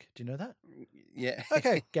is back." Do you know that? Yeah.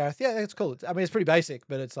 Okay, Gareth. Yeah, it's cool. I mean, it's pretty basic,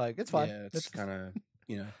 but it's like, it's fine. Yeah, it's kind of,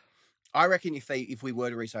 I reckon if we were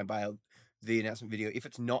to re-sign Bale, the announcement video, if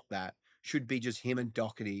it's not that, should be just him and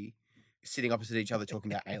Doherty sitting opposite each other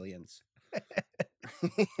talking about aliens.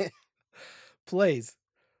 Please.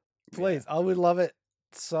 Yeah. I would love it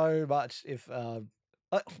so much if, to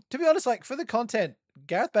be honest, like for the content,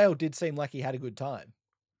 Gareth Bale did seem like he had a good time.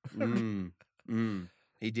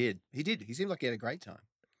 He did. He seemed like he had a great time.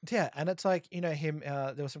 Yeah, and it's like, him,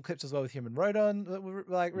 there were some clips as well with him and Rodon that were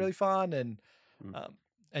like really fun,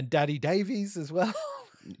 and Daddy Davies as well.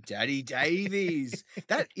 Daddy Davies.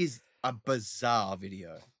 That is a bizarre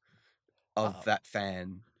video of that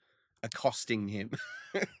fan accosting him.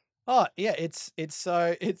 Oh yeah, it's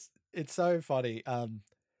so funny.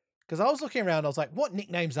 Because I was looking around, I was like, what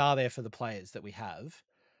nicknames are there for the players that we have?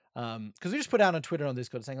 Because we just put out on Twitter on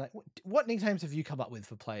Discord saying like, what nicknames have you come up with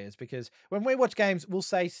for players? Because when we watch games, we'll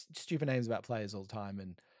say stupid names about players all the time,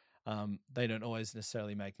 and they don't always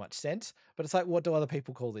necessarily make much sense. But it's like, what do other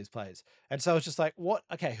people call these players? And so it's just like,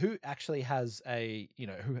 who actually has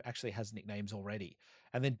nicknames already?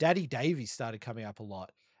 And then Daddy Davies started coming up a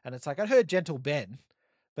lot, and it's like, I'd heard Gentle Ben,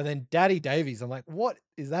 but then Daddy Davies, I'm like, what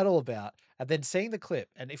is that all about? And then seeing the clip,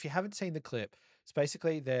 and if you haven't seen the clip, it's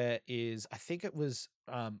basically there is, I think it was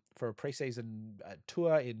for a preseason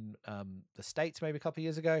tour in the States maybe a couple of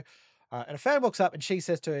years ago. And a fan walks up and she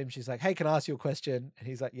says to him, she's like, hey, can I ask you a question? And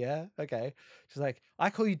he's like, yeah, okay. She's like, I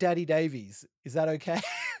call you Daddy Davies. Is that okay?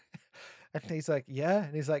 And he's like, yeah.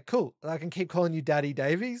 And he's like, cool. I can keep calling you Daddy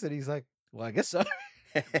Davies. And he's like, well, I guess so.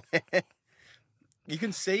 You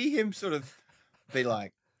can see him sort of be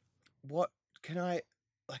like, what can I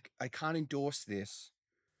can't endorse this,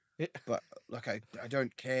 but like, I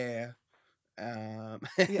don't care.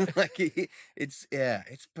 Like it's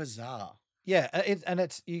bizarre. Yeah.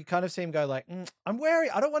 It's, you kind of see him go like, I'm wary.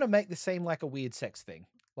 I don't want to make this seem like a weird sex thing.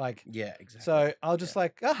 Like, yeah, exactly. So I'll just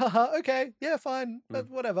okay. Yeah, fine. But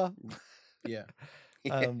whatever. Yeah.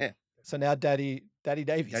 So now Daddy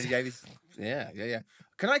Davies. Daddy Davies. Yeah.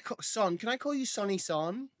 Can I call you Sonny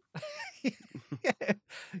Son? Yeah.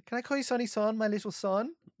 Can I call you Sonny Son, my little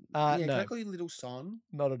son? No. No. Can I call you little son?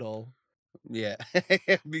 Not at all. Yeah.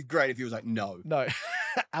 It'd be great if he was like, no. No.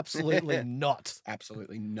 Absolutely not.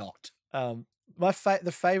 Absolutely not.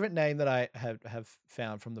 The favorite name that I have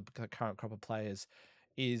found from the current crop of players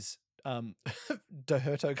is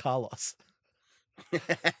Doherto Carlos.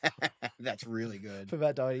 That's really good for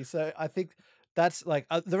Matt Doherty. So I think that's like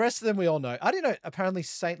the rest of them we all know. I didn't know. Apparently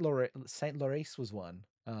Saint Laurent was one.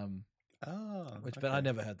 But I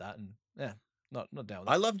never heard that, and yeah, not down with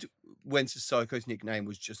it. I loved when Sissoko's nickname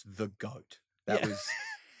was just the GOAT. That was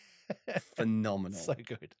phenomenal. So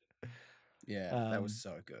good. Yeah, that was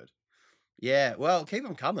so good. Yeah, well, keep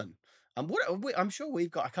them coming. I'm sure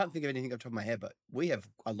we've got. I can't think of anything off the top of my head, but we have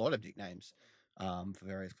a lot of nicknames for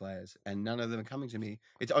various players, and none of them are coming to me.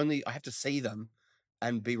 It's only I have to see them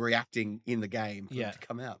and be reacting in the game for them to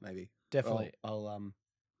come out. Maybe definitely.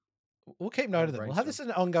 We'll keep note of them. We'll have this as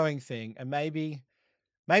an ongoing thing, and maybe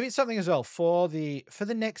it's something as well for the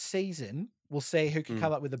next season. We'll see who can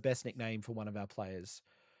come up with the best nickname for one of our players.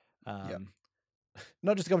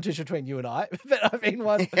 Not just a competition between you and I, but I mean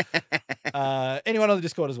anyone on the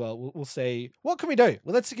Discord as well. We'll see what can we do.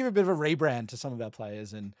 Well, let's give a bit of a rebrand to some of our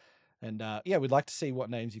players, and we'd like to see what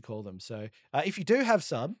names you call them. So if you do have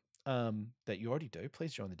some that you already do,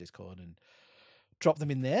 please join the Discord and drop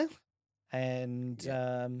them in there. And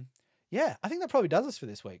I think that probably does us for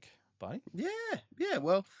this week, Barney. Yeah.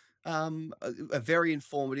 Well, a very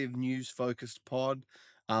informative, news-focused pod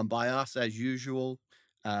by us as usual.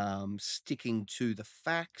 Sticking to the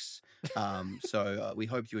facts. So we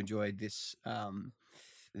hope you enjoyed this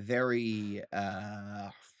very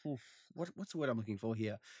what's the word I'm looking for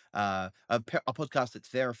here? A podcast that's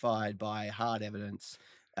verified by hard evidence,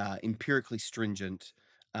 empirically stringent,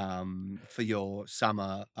 for your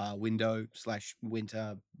summer window /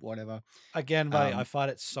 winter, whatever. Again, buddy, I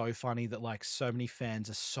find it so funny that like so many fans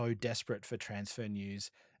are so desperate for transfer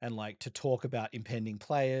news and like to talk about impending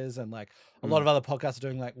players, and like a lot of other podcasts are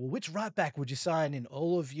doing like, well, which right back would you sign in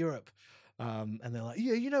all of Europe? And they're like,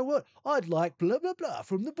 yeah, you know what? I'd like blah, blah, blah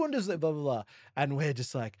from the Bundesliga, blah, blah, blah. And we're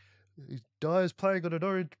just like, Dier's playing on an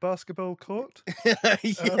orange basketball court.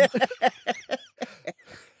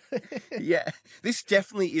 Yeah, this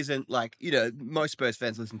definitely isn't like, most Spurs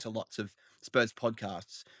fans listen to lots of Spurs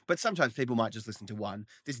podcasts, but sometimes people might just listen to one.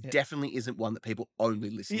 This definitely isn't one that people only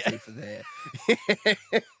listen to for their...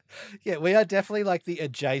 Yeah, we are definitely like the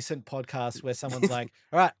adjacent podcast where someone's like,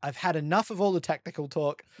 all right, I've had enough of all the tactical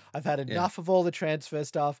talk. I've had enough of all the transfer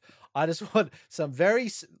stuff. I just want some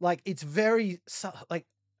it's very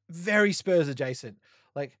Spurs adjacent.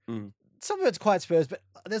 Like some of it's quite Spurs, but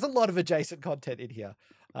there's a lot of adjacent content in here.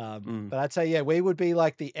 But I'd say, we would be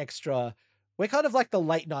like the extra. We're kind of like the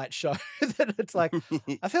late night show that it's like,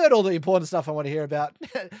 I've heard all the important stuff I want to hear about.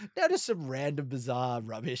 Now just some random bizarre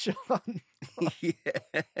rubbish.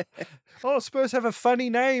 Oh, Spurs have a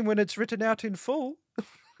funny name when it's written out in full.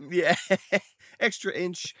 Yeah. Extra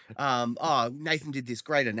inch. Nathan did this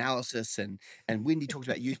great analysis, and Windy talked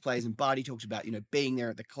about youth players, and Barty talked about, being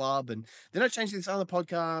there at the club. And then I changed to this other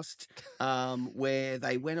podcast where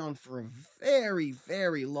they went on for a very,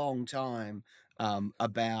 very long time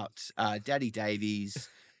about Daddy Davies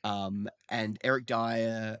and Eric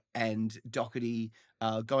Dier and Doherty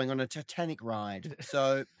going on a Titanic ride.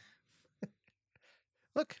 So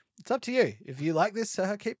look, it's up to you. If you like this,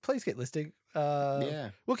 please keep listening.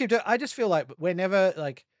 We'll keep doing. I just feel like we're never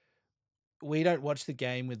like, we don't watch the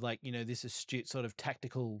game with like, this astute sort of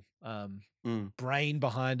tactical brain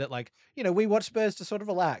behind it. Like, we watch Spurs to sort of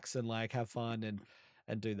relax and like have fun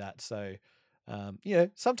and do that. So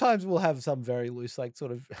sometimes we'll have some very loose, like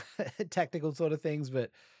sort of tactical sort of things,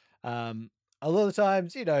 but a lot of the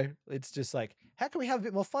times, it's just like, how can we have a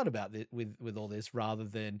bit more fun about it with all this, rather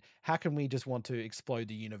than how can we just want to explode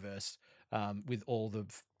the universe with all the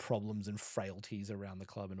problems and frailties around the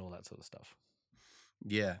club and all that sort of stuff.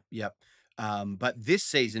 Yeah, yep. But this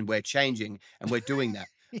season we're changing and we're doing that.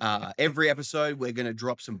 Every episode we're going to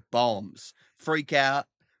drop some bombs, freak out,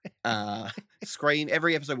 scream.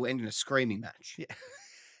 Every episode will end in a screaming match. Yeah.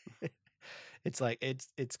 It's like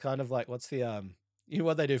it's kind of like, what's the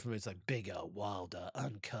what they do for me? It's like bigger, wilder,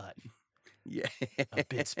 uncut. Yeah, a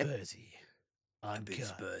bit Spursy, uncut. A bit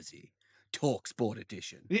Spursy. Talk Sport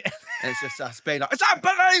Edition. Yeah. And it's just us being like, it's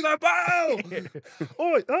unbelievable!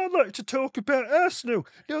 I'd like to talk about Arsenal.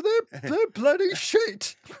 They're bloody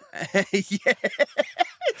shit. Yeah.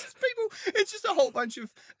 It's just a whole bunch of,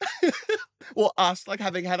 us, like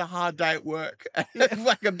having had a hard day at work,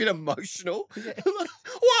 like a bit emotional. Yeah.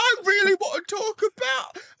 I really want to talk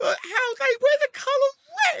about how they wear the colour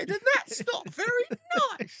red, and that's not very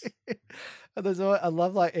nice. And I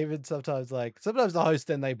love like even sometimes the host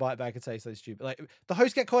then they bite back and say something stupid. Like the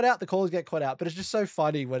hosts get caught out, the callers get caught out, but it's just so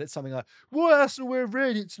funny when it's something like, "Why Arsenal wear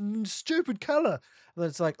red? It's a stupid color." And then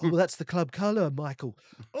it's like, "Oh, well, that's the club color, Michael."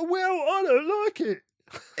 "Oh well, I don't like it."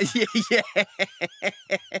 Yeah.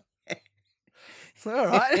 It's all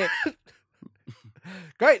right.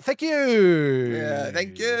 Great, thank you. Yeah,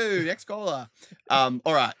 thank you. Next caller. All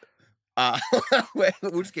right.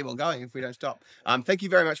 We'll just keep on going if we don't stop. Thank you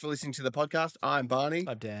very much for listening to the podcast. I'm Barney.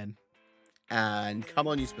 I'm Dan. And come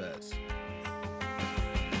on, you Spurs.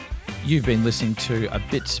 You've been listening to A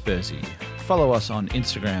Bit Spursy. Follow us on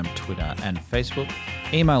Instagram, Twitter, and Facebook.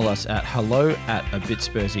 Email us at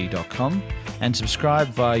hello@abitspursy.com and subscribe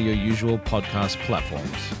via your usual podcast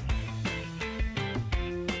platforms.